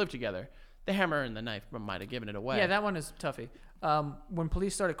because you live together." The hammer and the knife might have given it away. Yeah, that one is toughy. When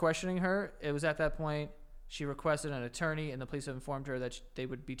police started questioning her, it was at that point she requested an attorney, and the police informed her that they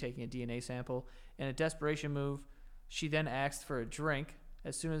would be taking a DNA sample. In a desperation move, she then asked for a drink.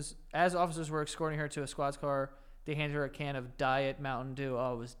 As officers were escorting her to a squad's car, they handed her a can of Diet Mountain Dew.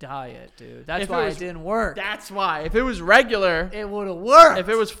 Oh, it was Diet, dude. That's why it didn't work. That's why. If it was regular, It would have worked. if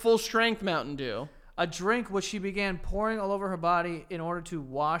it was full strength Mountain Dew. A drink which she began pouring all over her body in order to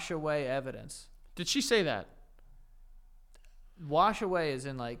wash away evidence. Did she say that? Wash away is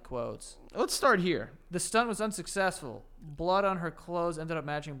in like quotes. Let's start here. The stunt was unsuccessful. Blood on her clothes ended up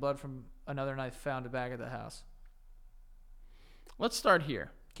matching blood from another knife found back at the house. Let's start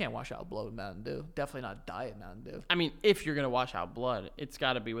here. Can't wash out blood with Mountain Dew. Definitely not Diet Mountain Dew. I mean, if you're going to wash out blood, it's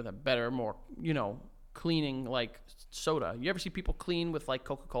got to be with a better, more, cleaning, like, soda. You ever see people clean with, like,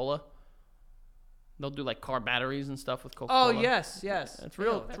 Coca-Cola? They'll do, like, car batteries and stuff with Coca-Cola. Oh, yes. It's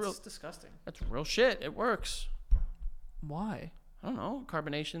real. Ew, that's real. disgusting. That's real shit. It works. Why? I don't know,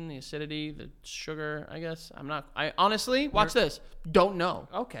 carbonation, the acidity, the sugar, I guess. I honestly, watch this. Don't know.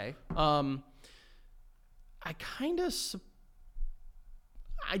 Okay. I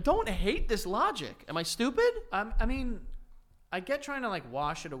don't hate this logic. Am I stupid? I mean, I get trying to like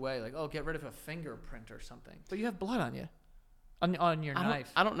wash it away, like, oh, get rid of a fingerprint or something. But you have blood on you, on your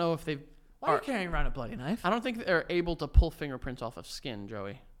knife. I don't know if they've. Why are you carrying around a bloody knife? I don't think they're able to pull fingerprints off of skin,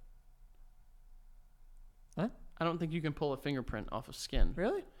 Joey. What? I don't think you can pull a fingerprint off of skin.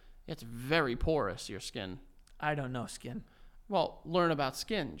 Really? It's very porous, your skin. I don't know skin. Well, learn about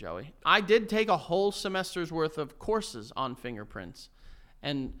skin, Joey. I did take a whole semester's worth of courses on fingerprints.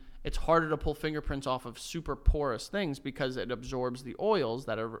 And it's harder to pull fingerprints off of super porous things because it absorbs the oils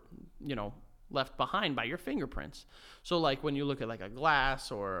that are, left behind by your fingerprints. So like when you look at like a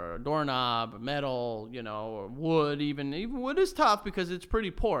glass or a doorknob, metal, or wood, even wood is tough because it's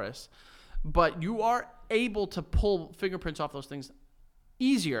pretty porous. But you are able to pull fingerprints off those things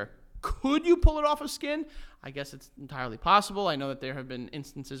easier. Could you pull it off of skin? I guess it's entirely possible. I know that there have been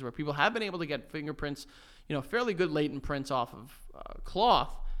instances where people have been able to get fingerprints, fairly good latent prints off of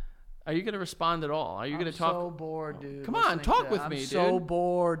cloth. Are you going to respond at all? Are you going to talk? I'm so bored, dude. Come on, talk with me, dude. I'm so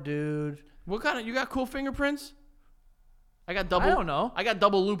bored, dude. What kind of? You got cool fingerprints? I got double. I don't know. I got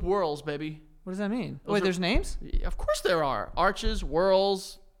double loop whorls, baby. What does that mean? Those there's names? Of course there are. Arches,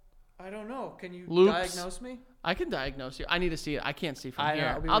 whorls. I don't know. Can you loops. diagnose me? I can diagnose you. I need to see it. I can't see from I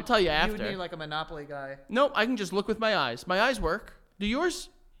here. know. I'll tell you You after. would need like a Monopoly guy. Nope, I can just look with my eyes. My eyes work. Do yours?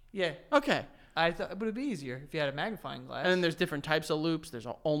 Yeah. Okay. I thought it would be easier if you had a magnifying glass. And then there's different types of loops. There's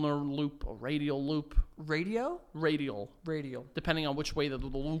an ulnar loop, a radial loop. Radio? Radial. Depending on which way the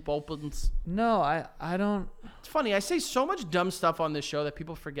loop opens. No, I don't. It's funny. I say so much dumb stuff on this show that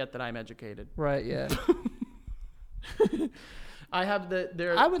people forget that I'm educated. Right, yeah. I have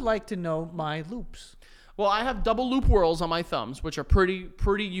I would like to know my loops. Well, I have double loop whorls on my thumbs, which are pretty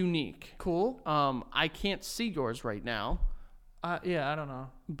unique. Cool. I can't see yours right now. Yeah, I don't know.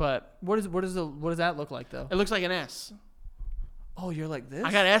 But what does that look like though? It looks like an S. Oh, you're like this?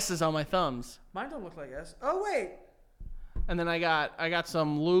 I got S's on my thumbs. Mine don't look like S. Oh wait. And then I got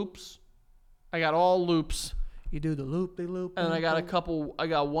some loops. I got all loops. You do the loop, they loop. And I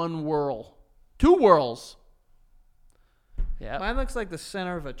got one whirl. 2 whirls. Yeah. Mine looks like the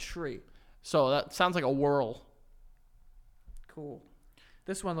center of a tree. So that sounds like a whirl. Cool.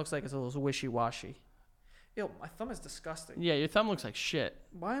 This one looks like it's a little wishy-washy. Ew, my thumb is disgusting. Yeah, your thumb looks like shit.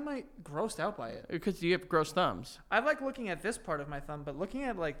 Why am I grossed out by it? Because you have gross thumbs. I like looking at this part of my thumb, but looking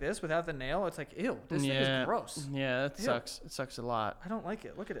at it like this without the nail, it's like, ew, this thing is gross. Yeah, that sucks. It sucks a lot. I don't like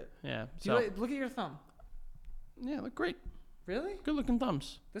it. Look at it. Yeah. Look at your thumb. Yeah, look great. Really? Good looking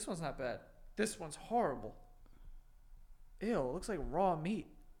thumbs. This one's not bad. This one's horrible. Ew, it looks like raw meat.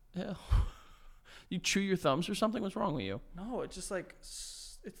 Yeah. You chew your thumbs or something? What's wrong with you? No, it's just like,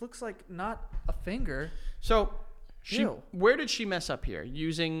 it looks like not a finger. So, Ew. where did she mess up here?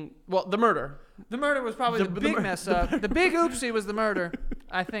 Using, the murder. The murder was probably the big mess up. The big oopsie was the murder.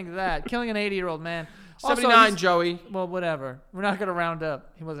 I think that. Killing an 80-year-old man. 79, also, Joey. Well, whatever. We're not going to round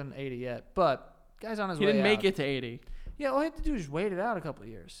up. He wasn't 80 yet. But, guy's on his way He didn't make out. it to 80. Yeah, all he had to do is wait it out a couple of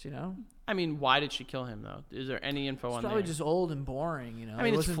years, I mean, why did she kill him, though? Is there any info on that? Probably just old and boring, I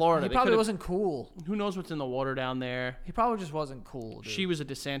mean, it's Florida. He probably wasn't cool. Who knows what's in the water down there? He probably just wasn't cool, dude. She was a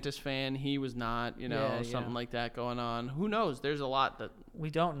DeSantis fan. He was not, something like that going on. Who knows? There's a lot that... We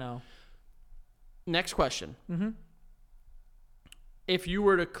don't know. Next question. Mm-hmm. If you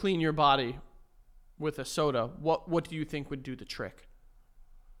were to clean your body with a soda, what do you think would do the trick?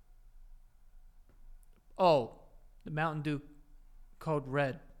 Oh, the Mountain Dew Code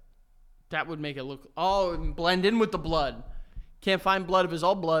Red. That would make it look... Oh, blend in with the blood. Can't find blood if it's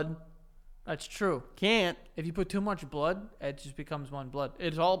all blood. That's true. Can't. If you put too much blood, it just becomes one blood.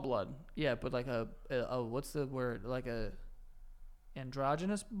 It's all blood. Yeah, but like a what's the word? Like a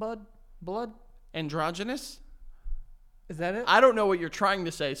androgynous blood? Androgynous? Is that it? I don't know what you're trying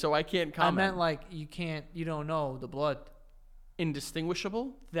to say, so I can't comment. I meant like you don't know the blood.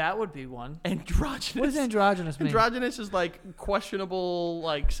 Indistinguishable? That would be one. Androgynous. What does androgynous mean? Androgynous is like questionable,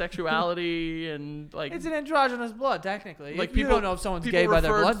 like sexuality and like. It's an androgynous blood, technically. Like you don't know if someone's gay by their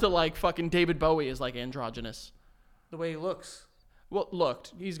blood. People refer to like fucking David Bowie as like androgynous. The way he looks. Well,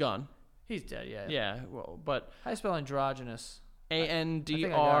 looked. He's gone. He's dead. Yeah. Yeah. Well, but. How do you spell androgynous?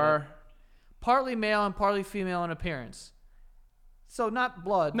 ANDR. Partly male and partly female in appearance. So not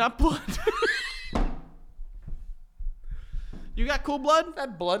blood. Not blood. You got cool blood?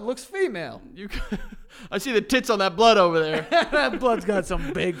 That blood looks female. I see the tits on that blood over there. That blood's got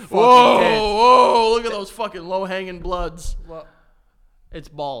some big fucking tits. Whoa, look at those fucking low-hanging bloods. Well, it's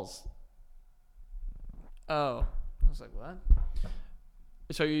balls. Oh, was like, what?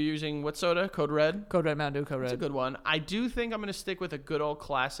 So you're using what soda? Code Red? Code Red, Mountain Dew, Code Red. That's a good one. I do think I'm going to stick with a good old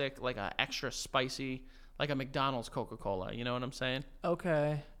classic, like a extra spicy, like a McDonald's Coca-Cola. You know what I'm saying?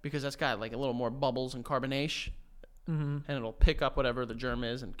 Okay. Because that's got like a little more bubbles and carbonation. Mm-hmm. And it'll pick up whatever the germ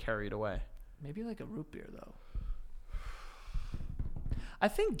is and carry it away. Maybe like a root beer, though. I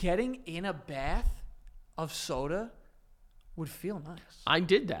think getting in a bath of soda would feel nice. I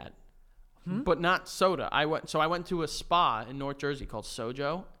did that, but not soda. I went to a spa in North Jersey called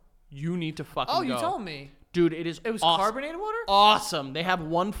Sojo. You need to fucking go. Oh, you told me. Dude, it was awesome. Carbonated water? Awesome. They have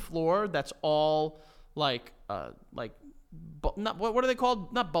one floor that's all like not what are they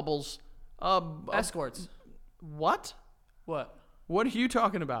called? Not bubbles. Escorts. What? What? What are you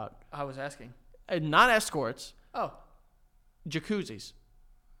talking about? I was asking. Not escorts. Oh. Jacuzzis.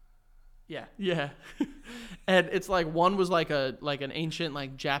 Yeah. Yeah. And it's like one was like an ancient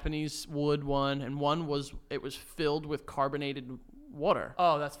like Japanese wood one, and one was filled with carbonated water.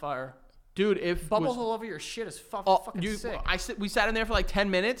 Oh, that's fire. Dude, if bubble hole over your shit is fucking sick. We sat in there for like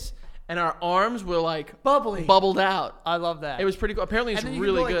 10 minutes and our arms were like bubbled out. I love that. It was pretty cool. Apparently it's and then you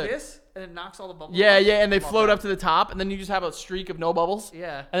really can go good. Like this, and it knocks all the bubbles Yeah, out. yeah, and they float up to the top, and then you just have a streak of no bubbles.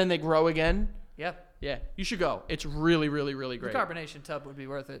 Yeah. And then they grow again. Yep. Yeah, you should go. It's really, really, really great. The carbonation tub would be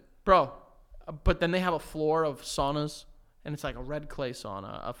worth it. Bro, but then they have a floor of saunas, and it's like a red clay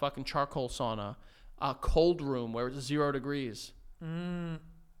sauna, a fucking charcoal sauna, a cold room where it's 0 degrees.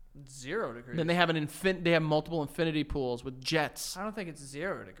 0 degrees. Then they have they have multiple infinity pools with jets. I don't think it's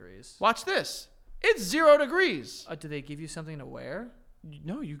 0 degrees. Watch this. It's 0 degrees. Do they give you something to wear?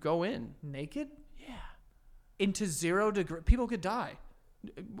 No, you go in. Naked? Yeah. Into 0 degrees? People could die.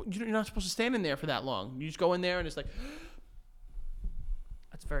 You're not supposed to stand in there for that long. You just go in there and it's like...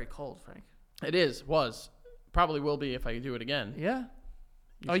 That's very cold, Frank. It was. Probably will be if I do it again. Yeah.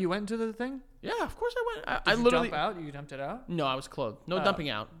 You went into the thing? Yeah, of course I went. Did you literally dump out? You dumped it out? No, I was clothed. No dumping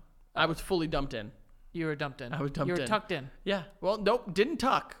out. I was fully dumped in. You were dumped in. I was dumped in. You were tucked in. Yeah. Well, nope, didn't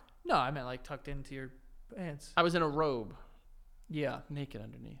tuck. No, I meant like tucked into your pants. I was in a robe. Yeah. Naked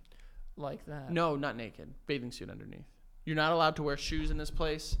underneath. Like that. No, not naked. Bathing suit underneath. You're not allowed to wear shoes in this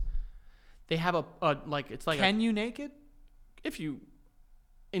place. They have Can you naked? If you,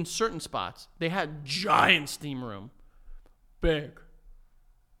 in certain spots, they had giant steam room. Big.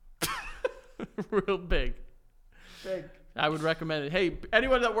 Real big. Big. I would recommend it. Hey,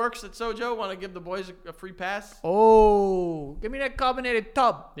 anyone that works at Sojo want to give the boys a free pass? Oh, give me that carbonated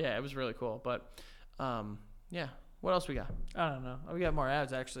tub. Yeah, it was really cool. But, yeah. What else we got? I don't know. We got more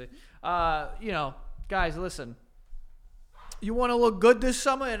ads, actually. Guys, listen. You want to look good this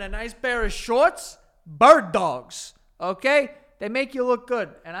summer in a nice pair of shorts? Bird Dogs, okay? They make you look good.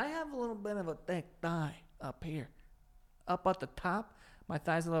 And I have a little bit of a thick thigh up here. Up at the top. My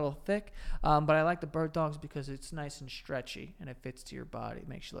thigh's a little thick. But I like the Bird Dogs because it's nice and stretchy and it fits to your body. It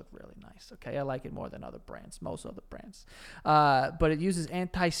makes you look really nice, okay? I like it more than other brands, most other brands. But it uses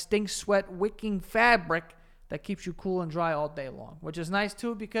anti-stink sweat wicking fabric that keeps you cool and dry all day long, which is nice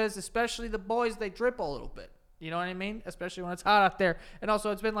too because especially the boys, they drip a little bit. You know what I mean? Especially when it's hot out there. And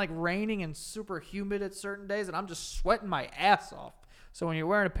also it's been like raining and super humid at certain days and I'm just sweating my ass off. So when you're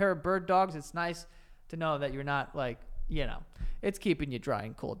wearing a pair of Bird Dogs, it's nice to know that you're not like, it's keeping you dry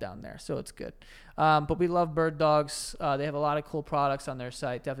and cool down there. So it's good. But we love Bird Dogs. They have a lot of cool products on their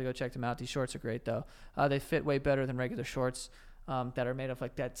site. Definitely go check them out. These shorts are great though. They fit way better than regular shorts that are made of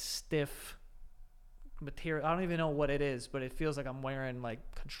like that stiff material. I don't even know what it is, but it feels like I'm wearing like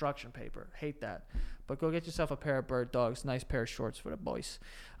construction paper. Hate that. But go get yourself a pair of Bird Dogs. Nice pair of shorts for the boys.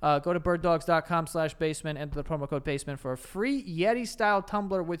 Go to birddogs.com/basement. Enter the promo code basement for a free Yeti style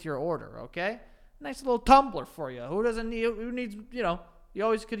tumbler with your order. Okay, nice little tumbler for you. Who needs you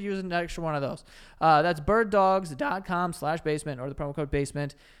always could use an extra one of those. That's birddogs.com/basement or the promo code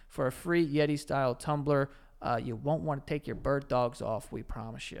basement for a free Yeti style tumbler. You won't want to take your Bird Dogs off, we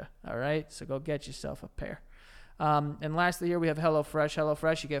promise you. All right? So go get yourself a pair. And lastly here we have HelloFresh.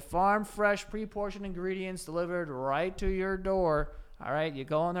 HelloFresh, you get farm fresh pre-portioned ingredients delivered right to your door. All right? You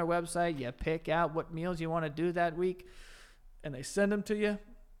go on their website, you pick out what meals you want to do that week, and they send them to you.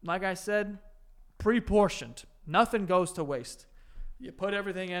 Like I said, pre-portioned. Nothing goes to waste. You put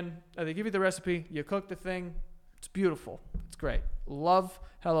everything in, they give you the recipe, you cook the thing. It's beautiful. It's great. Love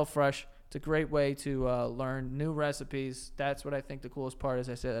HelloFresh. It's a great way to learn new recipes. That's what I think the coolest part is.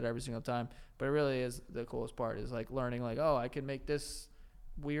 I say that every single time, but it really is the coolest part is like learning like, oh, I can make this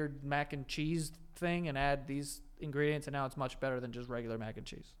weird mac and cheese thing and add these ingredients, and now it's much better than just regular mac and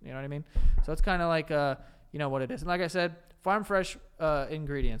cheese. You know what I mean? So it's kind of like, what it is. And like I said, farm fresh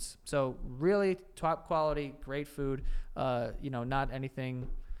ingredients. So really top quality, great food. Not anything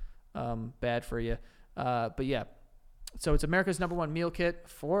bad for you. But yeah. So it's America's #1 meal kit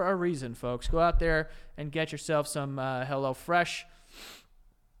for a reason, folks. Go out there and get yourself some HelloFresh.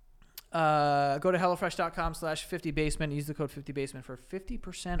 Go to HelloFresh.com/50basement. Use the code 50basement for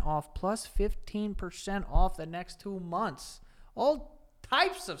 50% off plus 15% off the next 2 months. All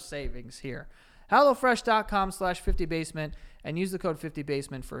types of savings here. HelloFresh.com/50basement and use the code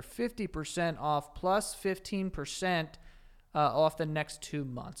 50basement for 50% off plus 15% off the next 2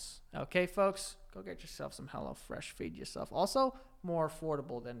 months. Okay, folks? Go get yourself some HelloFresh. Feed yourself. Also, more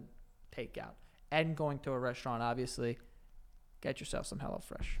affordable than takeout. And going to a restaurant, obviously. Get yourself some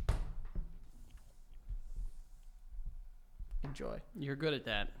HelloFresh. Enjoy. You're good at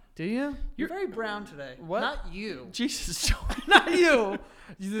that. Do you? You're very brown today. What? Not you. Jesus. Not you.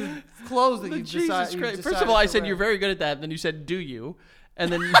 The clothes that you've Jesus decided. Christ. First of all, I said you're very good at that. Then you said, do you? And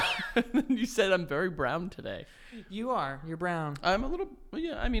then, and then you said, I'm very brown today. You are. You're brown. I'm a little,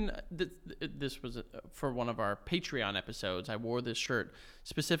 yeah, I mean, this was for one of our Patreon episodes. I wore this shirt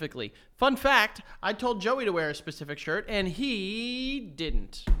specifically. Fun fact, I told Joey to wear a specific shirt, and he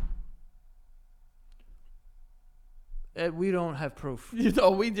didn't. We don't have proof.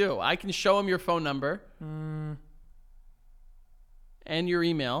 Oh, we do. I can show him your phone number and your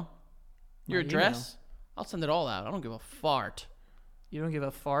email, your address. Email. I'll send it all out. I don't give a fart. You don't give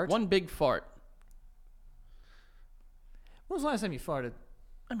a fart? One big fart. When was the last time you farted?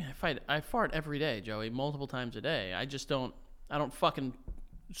 I mean, I fart every day, Joey, multiple times a day. I don't fucking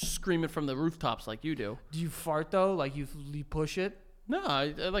scream it from the rooftops like you do. Do you fart, though? Like, you push it? No,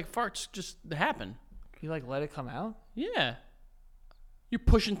 I like farts just happen. You, like, let it come out? Yeah. You're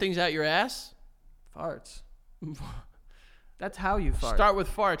pushing things out your ass? Farts. That's how you fart. Start with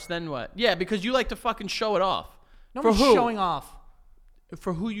farts, then what? Yeah, because you like to fucking show it off. No For one's who? showing off.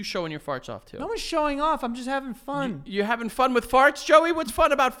 For who you showing your farts off to? No one's showing off. I'm just having fun. You're having fun with farts, Joey? What's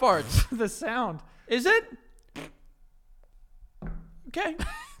fun about farts? The sound. Is it? Okay.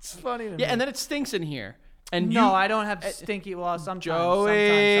 It's funny to me. Yeah, and then it stinks in here. And no, I don't have stinky. Well, sometimes.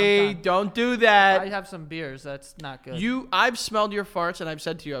 Joey, Sometimes. don't do that. I have some beers. That's not good. I've smelled your farts, and I've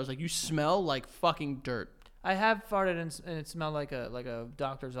said to you, I was like, you smell like fucking dirt. I have farted and it smelled like a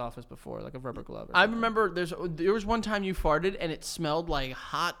doctor's office before, like a rubber glove. I remember there was one time you farted, and it smelled like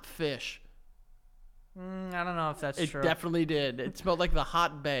hot fish. I don't know if that's true. It definitely did. It smelled like the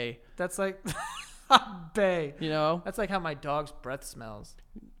hot bay. That's like hot bay. You know? That's like how my dog's breath smells.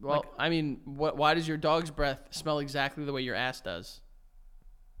 Well, like, I mean, why does your dog's breath smell exactly the way your ass does?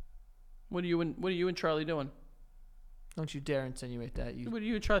 What are you and Charlie doing? Don't you dare insinuate that. What are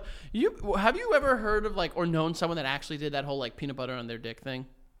you and Charlie? Have you ever heard of or known someone that actually did that whole peanut butter on their dick thing?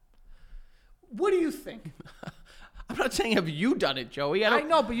 What do you think? I'm not saying have you done it, Joey. I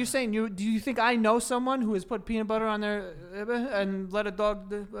know, but you're saying do you think I know someone who has put peanut butter on their and let a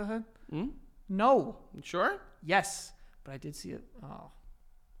dog? No. Sure. Yes, but I did see it. Oh.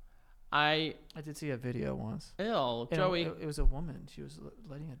 I did see a video once. Ew, Joey. It was a woman. She was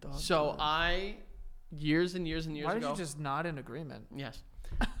letting a dog. So years and years and years ago. Why did you just nod in agreement? Yes.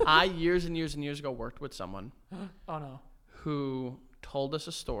 I years and years and years ago worked with someone. Oh no. Who told us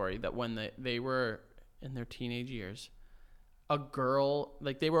a story that when they were in their teenage years, a girl,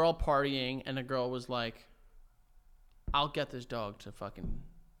 they were all partying, and a girl was like, I'll get this dog to fucking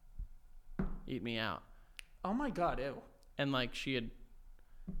eat me out. Oh my God, ew. And she had,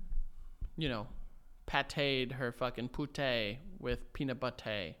 pateed her fucking pute with peanut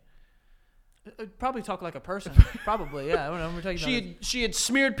butter. Probably talk like a person. Probably, yeah. I don't know. We're talking She had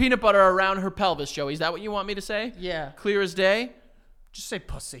smeared peanut butter around her pelvis, Joey. Is that what you want me to say? Yeah. Clear as day? Just say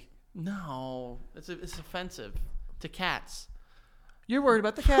pussy. No. It's offensive to cats. You're worried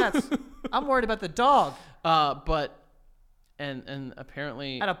about the cats. I'm worried about the dog. And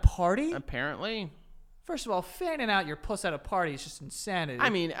apparently... At a party? Apparently... First of all, fanning out your puss at a party is just insanity. I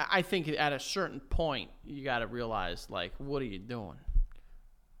mean, I think at a certain point, you got to realize, what are you doing?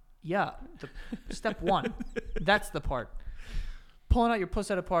 Yeah. Step one. That's the part. Pulling out your puss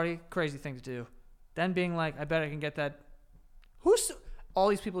at a party, crazy thing to do. Then being like, I bet I can get that. All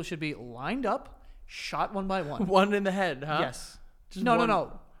these people should be lined up, shot one by one. One in the head, huh? Yes. Just No. one.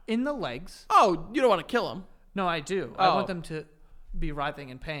 In the legs. Oh, you don't want to kill them. No, I do. Oh. I want them to be writhing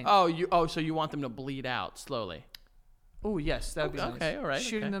in pain. So you want them to bleed out slowly. Oh, yes, that would be nice. Okay, all right.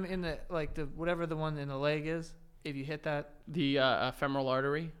 Shooting them in the whatever the one in the leg is. If you hit that, the femoral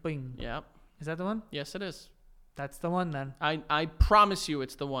artery. bing. Yep. Is that the one? Yes, it is. That's the one then. I promise you,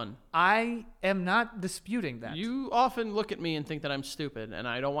 it's the one. I am not disputing that. You often look at me and think that I'm stupid, and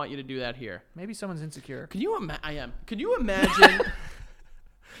I don't want you to do that here. Maybe someone's insecure. I am. Could you imagine?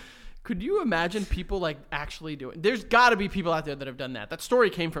 Could you imagine people actually doing? There's got to be people out there that have done that. That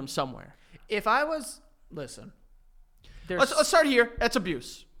story came from somewhere. If I was, listen, Let's start here. That's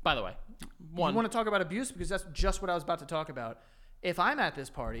abuse, by the way. One. You want to talk about abuse? Because that's just what I was about to talk about. If I'm at this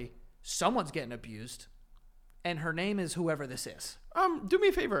party, someone's getting abused, and her name is whoever this is. Do me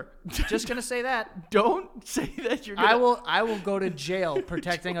a favor. Just gonna say that. Don't say that you're gonna... I will go to jail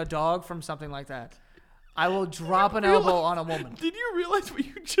protecting a dog from something like that. I will drop an elbow on a woman. Did you realize what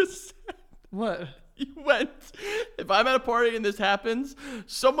you just said? What? You went, if I'm at a party and this happens,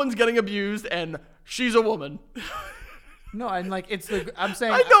 someone's getting abused and she's a woman. No, I'm saying...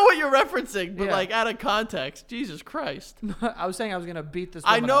 I know what you're referencing, but Yeah. like out of context, Jesus Christ. I was saying I was gonna beat this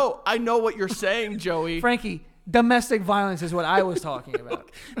woman I know what you're saying, Joey. Frankie, domestic violence is what I was talking about.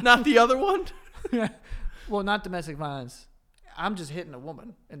 Not the other one? Well, not domestic violence. I'm just hitting a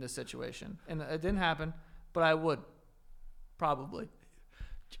woman in this situation. And it didn't happen, but I would. Probably.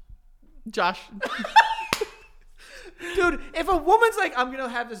 Josh. Dude, if a woman's like, I'm going to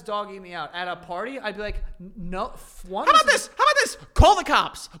have this dog eat me out at a party, I'd be like, no. How about this? Call the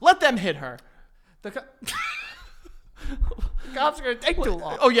cops. Let them hit her. The cops are going to take too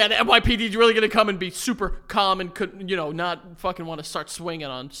long. Oh, yeah, the NYPD's really going to come and be super calm and could, not fucking want to start swinging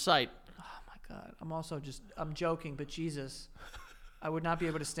on sight. Oh, my God. I'm joking, but Jesus, I would not be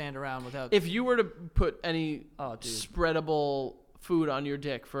able to stand around without. If you were to put any spreadable food on your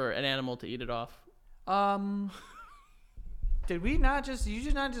dick for an animal to eat it off. Did you not just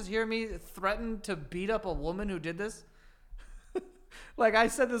hear me threaten to beat up a woman who did this? Like I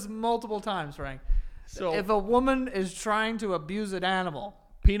said this multiple times, Frank. So if a woman is trying to abuse an animal,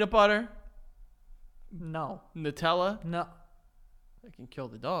 peanut butter, no. Nutella, No. they can kill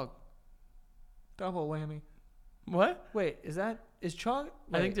the dog. Double whammy. What? Wait, is chocolate?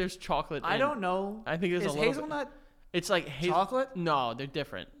 I think there's chocolate. I don't know. I think there's is a little hazelnut. bit. It's like chocolate? No, they're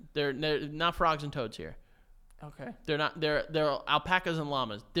different. They're not frogs and toads here. Okay. They're not. They're alpacas and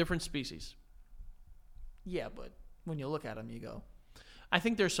llamas, different species. Yeah, but when you look at them, you go. I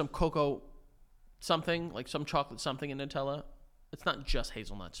think there's some cocoa something, like some chocolate something in Nutella. It's not just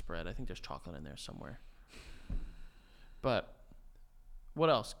hazelnut spread. I think there's chocolate in there somewhere. But what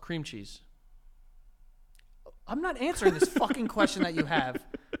else? Cream cheese. I'm not answering this fucking question that you have.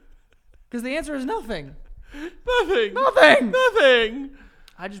 Because the answer is nothing. Nothing.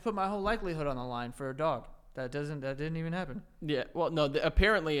 I just put my whole likelihood on the line for a dog. That didn't even happen. Yeah, well, no,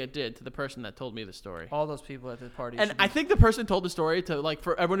 apparently it did to the person that told me the story. All those people at the party. And I think the person told the story to, like,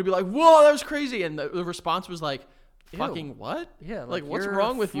 for everyone to be like, whoa, that was crazy. And the response was like, fucking ew. what? Yeah, like what's you're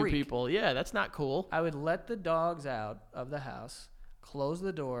wrong a with you freak. people? Yeah, that's not cool. I would let the dogs out of the house, close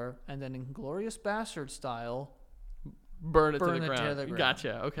the door, and then Inglorious Bastard style, Burn it to the to ground. the ground.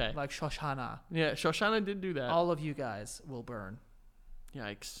 Gotcha, okay. like Shoshana. Yeah, Shoshana did do that. All of you guys will burn.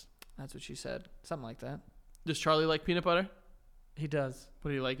 Yikes. That's what she said. Something like that. Does Charlie like peanut butter? He does.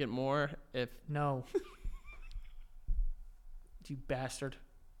 Would he like it more if... No. You bastard.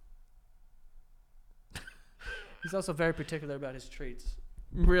 He's also very particular about his treats.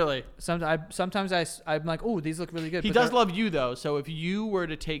 Really? Sometimes I'm like, oh, these look really good. He does love you, though, so if you were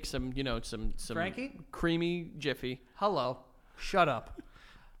to take some Frankie? creamy Jiffy... Hello. Shut up.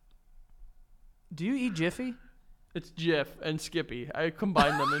 Do you eat Jiffy? It's Jif and Skippy. I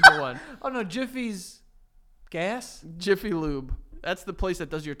combined them into one. Oh, no, Jiffy's gas? Jiffy Lube. That's the place that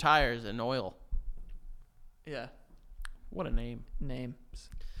does your tires and oil. Yeah. What a name. Names.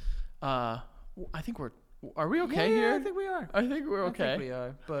 I think are we okay yeah, here? I think we are. I think we're okay. I think we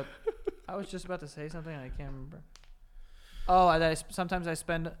are, but I was just about to say something and I can't remember. Oh, sometimes I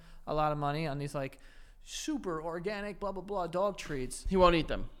spend a lot of money on these like super organic blah blah blah dog treats. He won't eat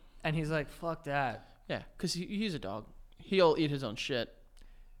them. And he's like, "Fuck that." Yeah, because he's a dog. He'll eat his own shit.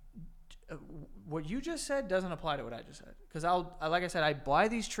 What you just said doesn't apply to what I just said. Because like I said, I buy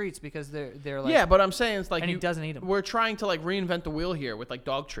these treats because they're like... Yeah, but I'm saying it's like... And he doesn't eat them. We're trying to like reinvent the wheel here with like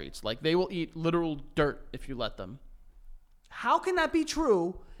dog treats. Like they will eat literal dirt if you let them. How can that be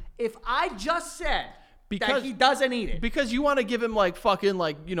true if I just said Because that he doesn't eat it? Because you want to give him like fucking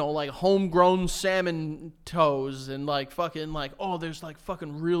like, like homegrown salmon toes and like fucking like, oh, there's like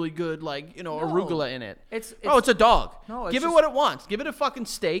fucking really good like, arugula in it. It's a dog. No, it's give it just- what it wants. Give it a fucking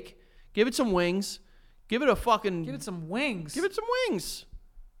steak. Give it some wings. Give it a fucking... Give it some wings. Give it some wings.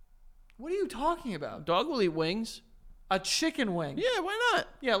 What are you talking about? Dog will eat wings. A chicken wing. Yeah, why not?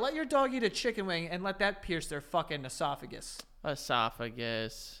 Yeah, let your dog eat a chicken wing and let that pierce their fucking esophagus.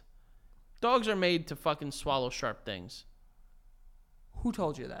 Esophagus. Dogs are made to fucking swallow sharp things. Who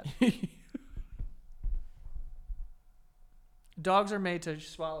told you that? Dogs are made to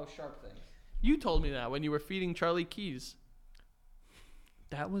swallow sharp things. You told me that when you were feeding Charlie Keys.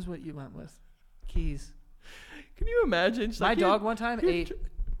 That was what you went with. Keys. Can you imagine? My dog one time ate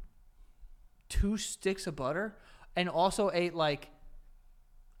 2 sticks of butter. and also ate like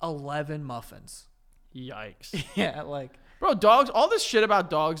 11 muffins. Yikes. Yeah, like. Bro, dogs, all this shit about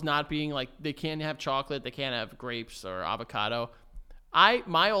dogs not being like, they can't have chocolate, they can't have grapes or avocado.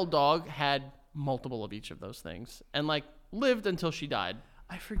 My old dog had multiple of each of those things and like lived until she died.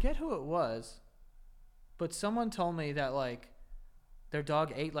 I forget who it was, but someone told me that like their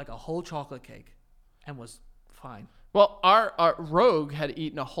dog ate like a whole chocolate cake and was fine. Well, our Rogue had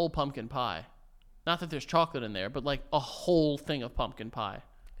eaten a whole pumpkin pie. Not that there's chocolate in there, but like a whole thing of pumpkin pie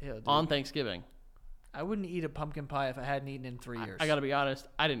on Thanksgiving. I wouldn't eat a pumpkin pie if I hadn't eaten in 3 years. I got to be honest,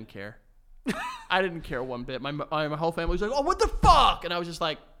 I didn't care. I didn't care one bit. My whole family was like, "Oh, what the fuck?" And I was just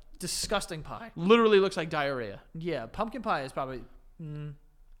like, disgusting pie. literally looks like diarrhea. Yeah, pumpkin pie is probably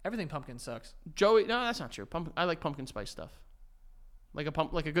everything pumpkin sucks. Joey, no, that's not true. I like pumpkin spice stuff. Like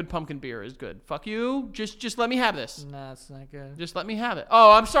a good pumpkin beer is good. Fuck you. Just let me have this. Nah, it's not good. Just let me have it.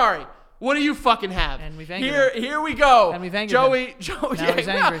 Oh, I'm sorry. What do you fucking have? And we've angered him. Here we go. And we've angered Joey. Now Yeah, he's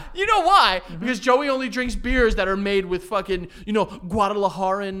angry. you know why? Because Joey only drinks beers that are made with fucking,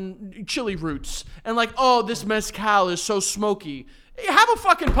 Guadalajaran chili roots. And like, oh, this mezcal is so smoky. Have a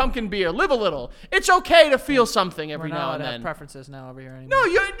fucking pumpkin beer. Live a little. It's okay to feel something every now and then. Have preferences now over here anymore.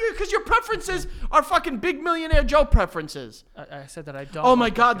 No, because your preferences are fucking big millionaire Joe preferences. I said that I don't. Oh my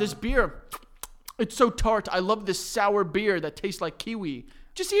God, this beer. It's so tart. I love this sour beer that tastes like kiwi.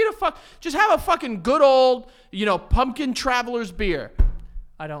 Just have a fucking good old, pumpkin traveler's beer.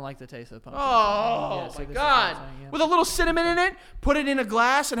 I don't like the taste of pumpkin. Oh my God. With a little cinnamon in it, put it in a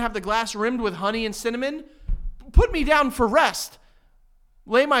glass and have the glass rimmed with honey and cinnamon. Put me down for rest.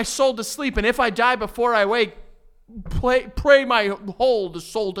 Lay my soul to sleep, and if I die before I wake, pray my whole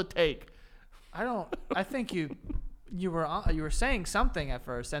soul to take. I think you were saying something at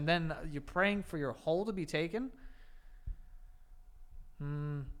first, and then you're praying for your whole to be taken.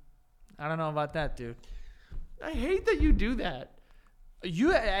 I don't know about that, dude. I hate that you do that.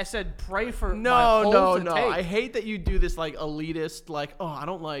 I said pray for my whole to take. I hate that you do this like elitist, like, oh, I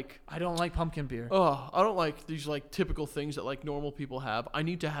don't like pumpkin beer. Oh, I don't like these like typical things that like normal people have. I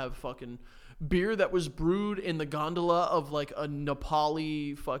need to have fucking beer that was brewed in the gondola of like a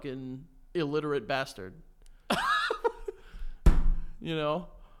Nepali fucking illiterate bastard.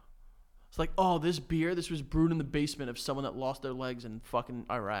 It's like, oh, this was brewed in the basement of someone that lost their legs in fucking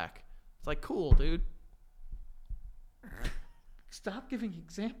Iraq. It's like, cool, dude. Stop giving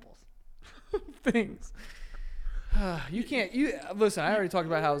examples of things. You can't. Listen. I already talked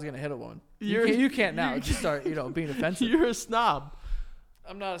about how I was gonna hit a one. You can't now. Just start, being offensive. You're a snob.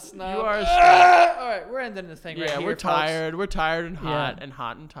 I'm not a snob. You are a snob. All right, we're ending this thing right here. Yeah, we're tired. We're tired and hot Yeah. and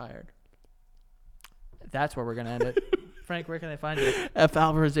hot and tired. That's where we're gonna end it. Frank, where can they find you? F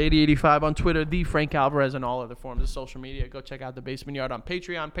Alvarez 8085 on Twitter, the Frank Alvarez, and all other forms of social media. Go check out The Basement Yard on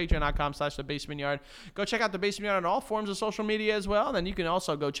Patreon, patreon.com/The Basement Yard. Go check out The Basement Yard on all forms of social media as well. And then you can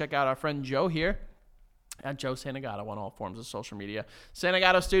also go check out our friend Joe here at Joe Santagato on all forms of social media.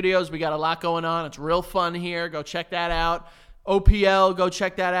 Santagato Studios, we got a lot going on. It's real fun here. Go check that out. OPL, go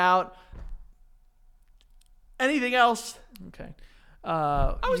check that out. Anything else? Okay.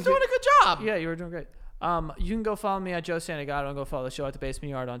 I was doing a good job. Yeah, you were doing great. You can go follow me at Joe Santagato and go follow the show at The Basement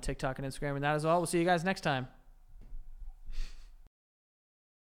Yard on TikTok and Instagram. And that is all. We'll see you guys next time.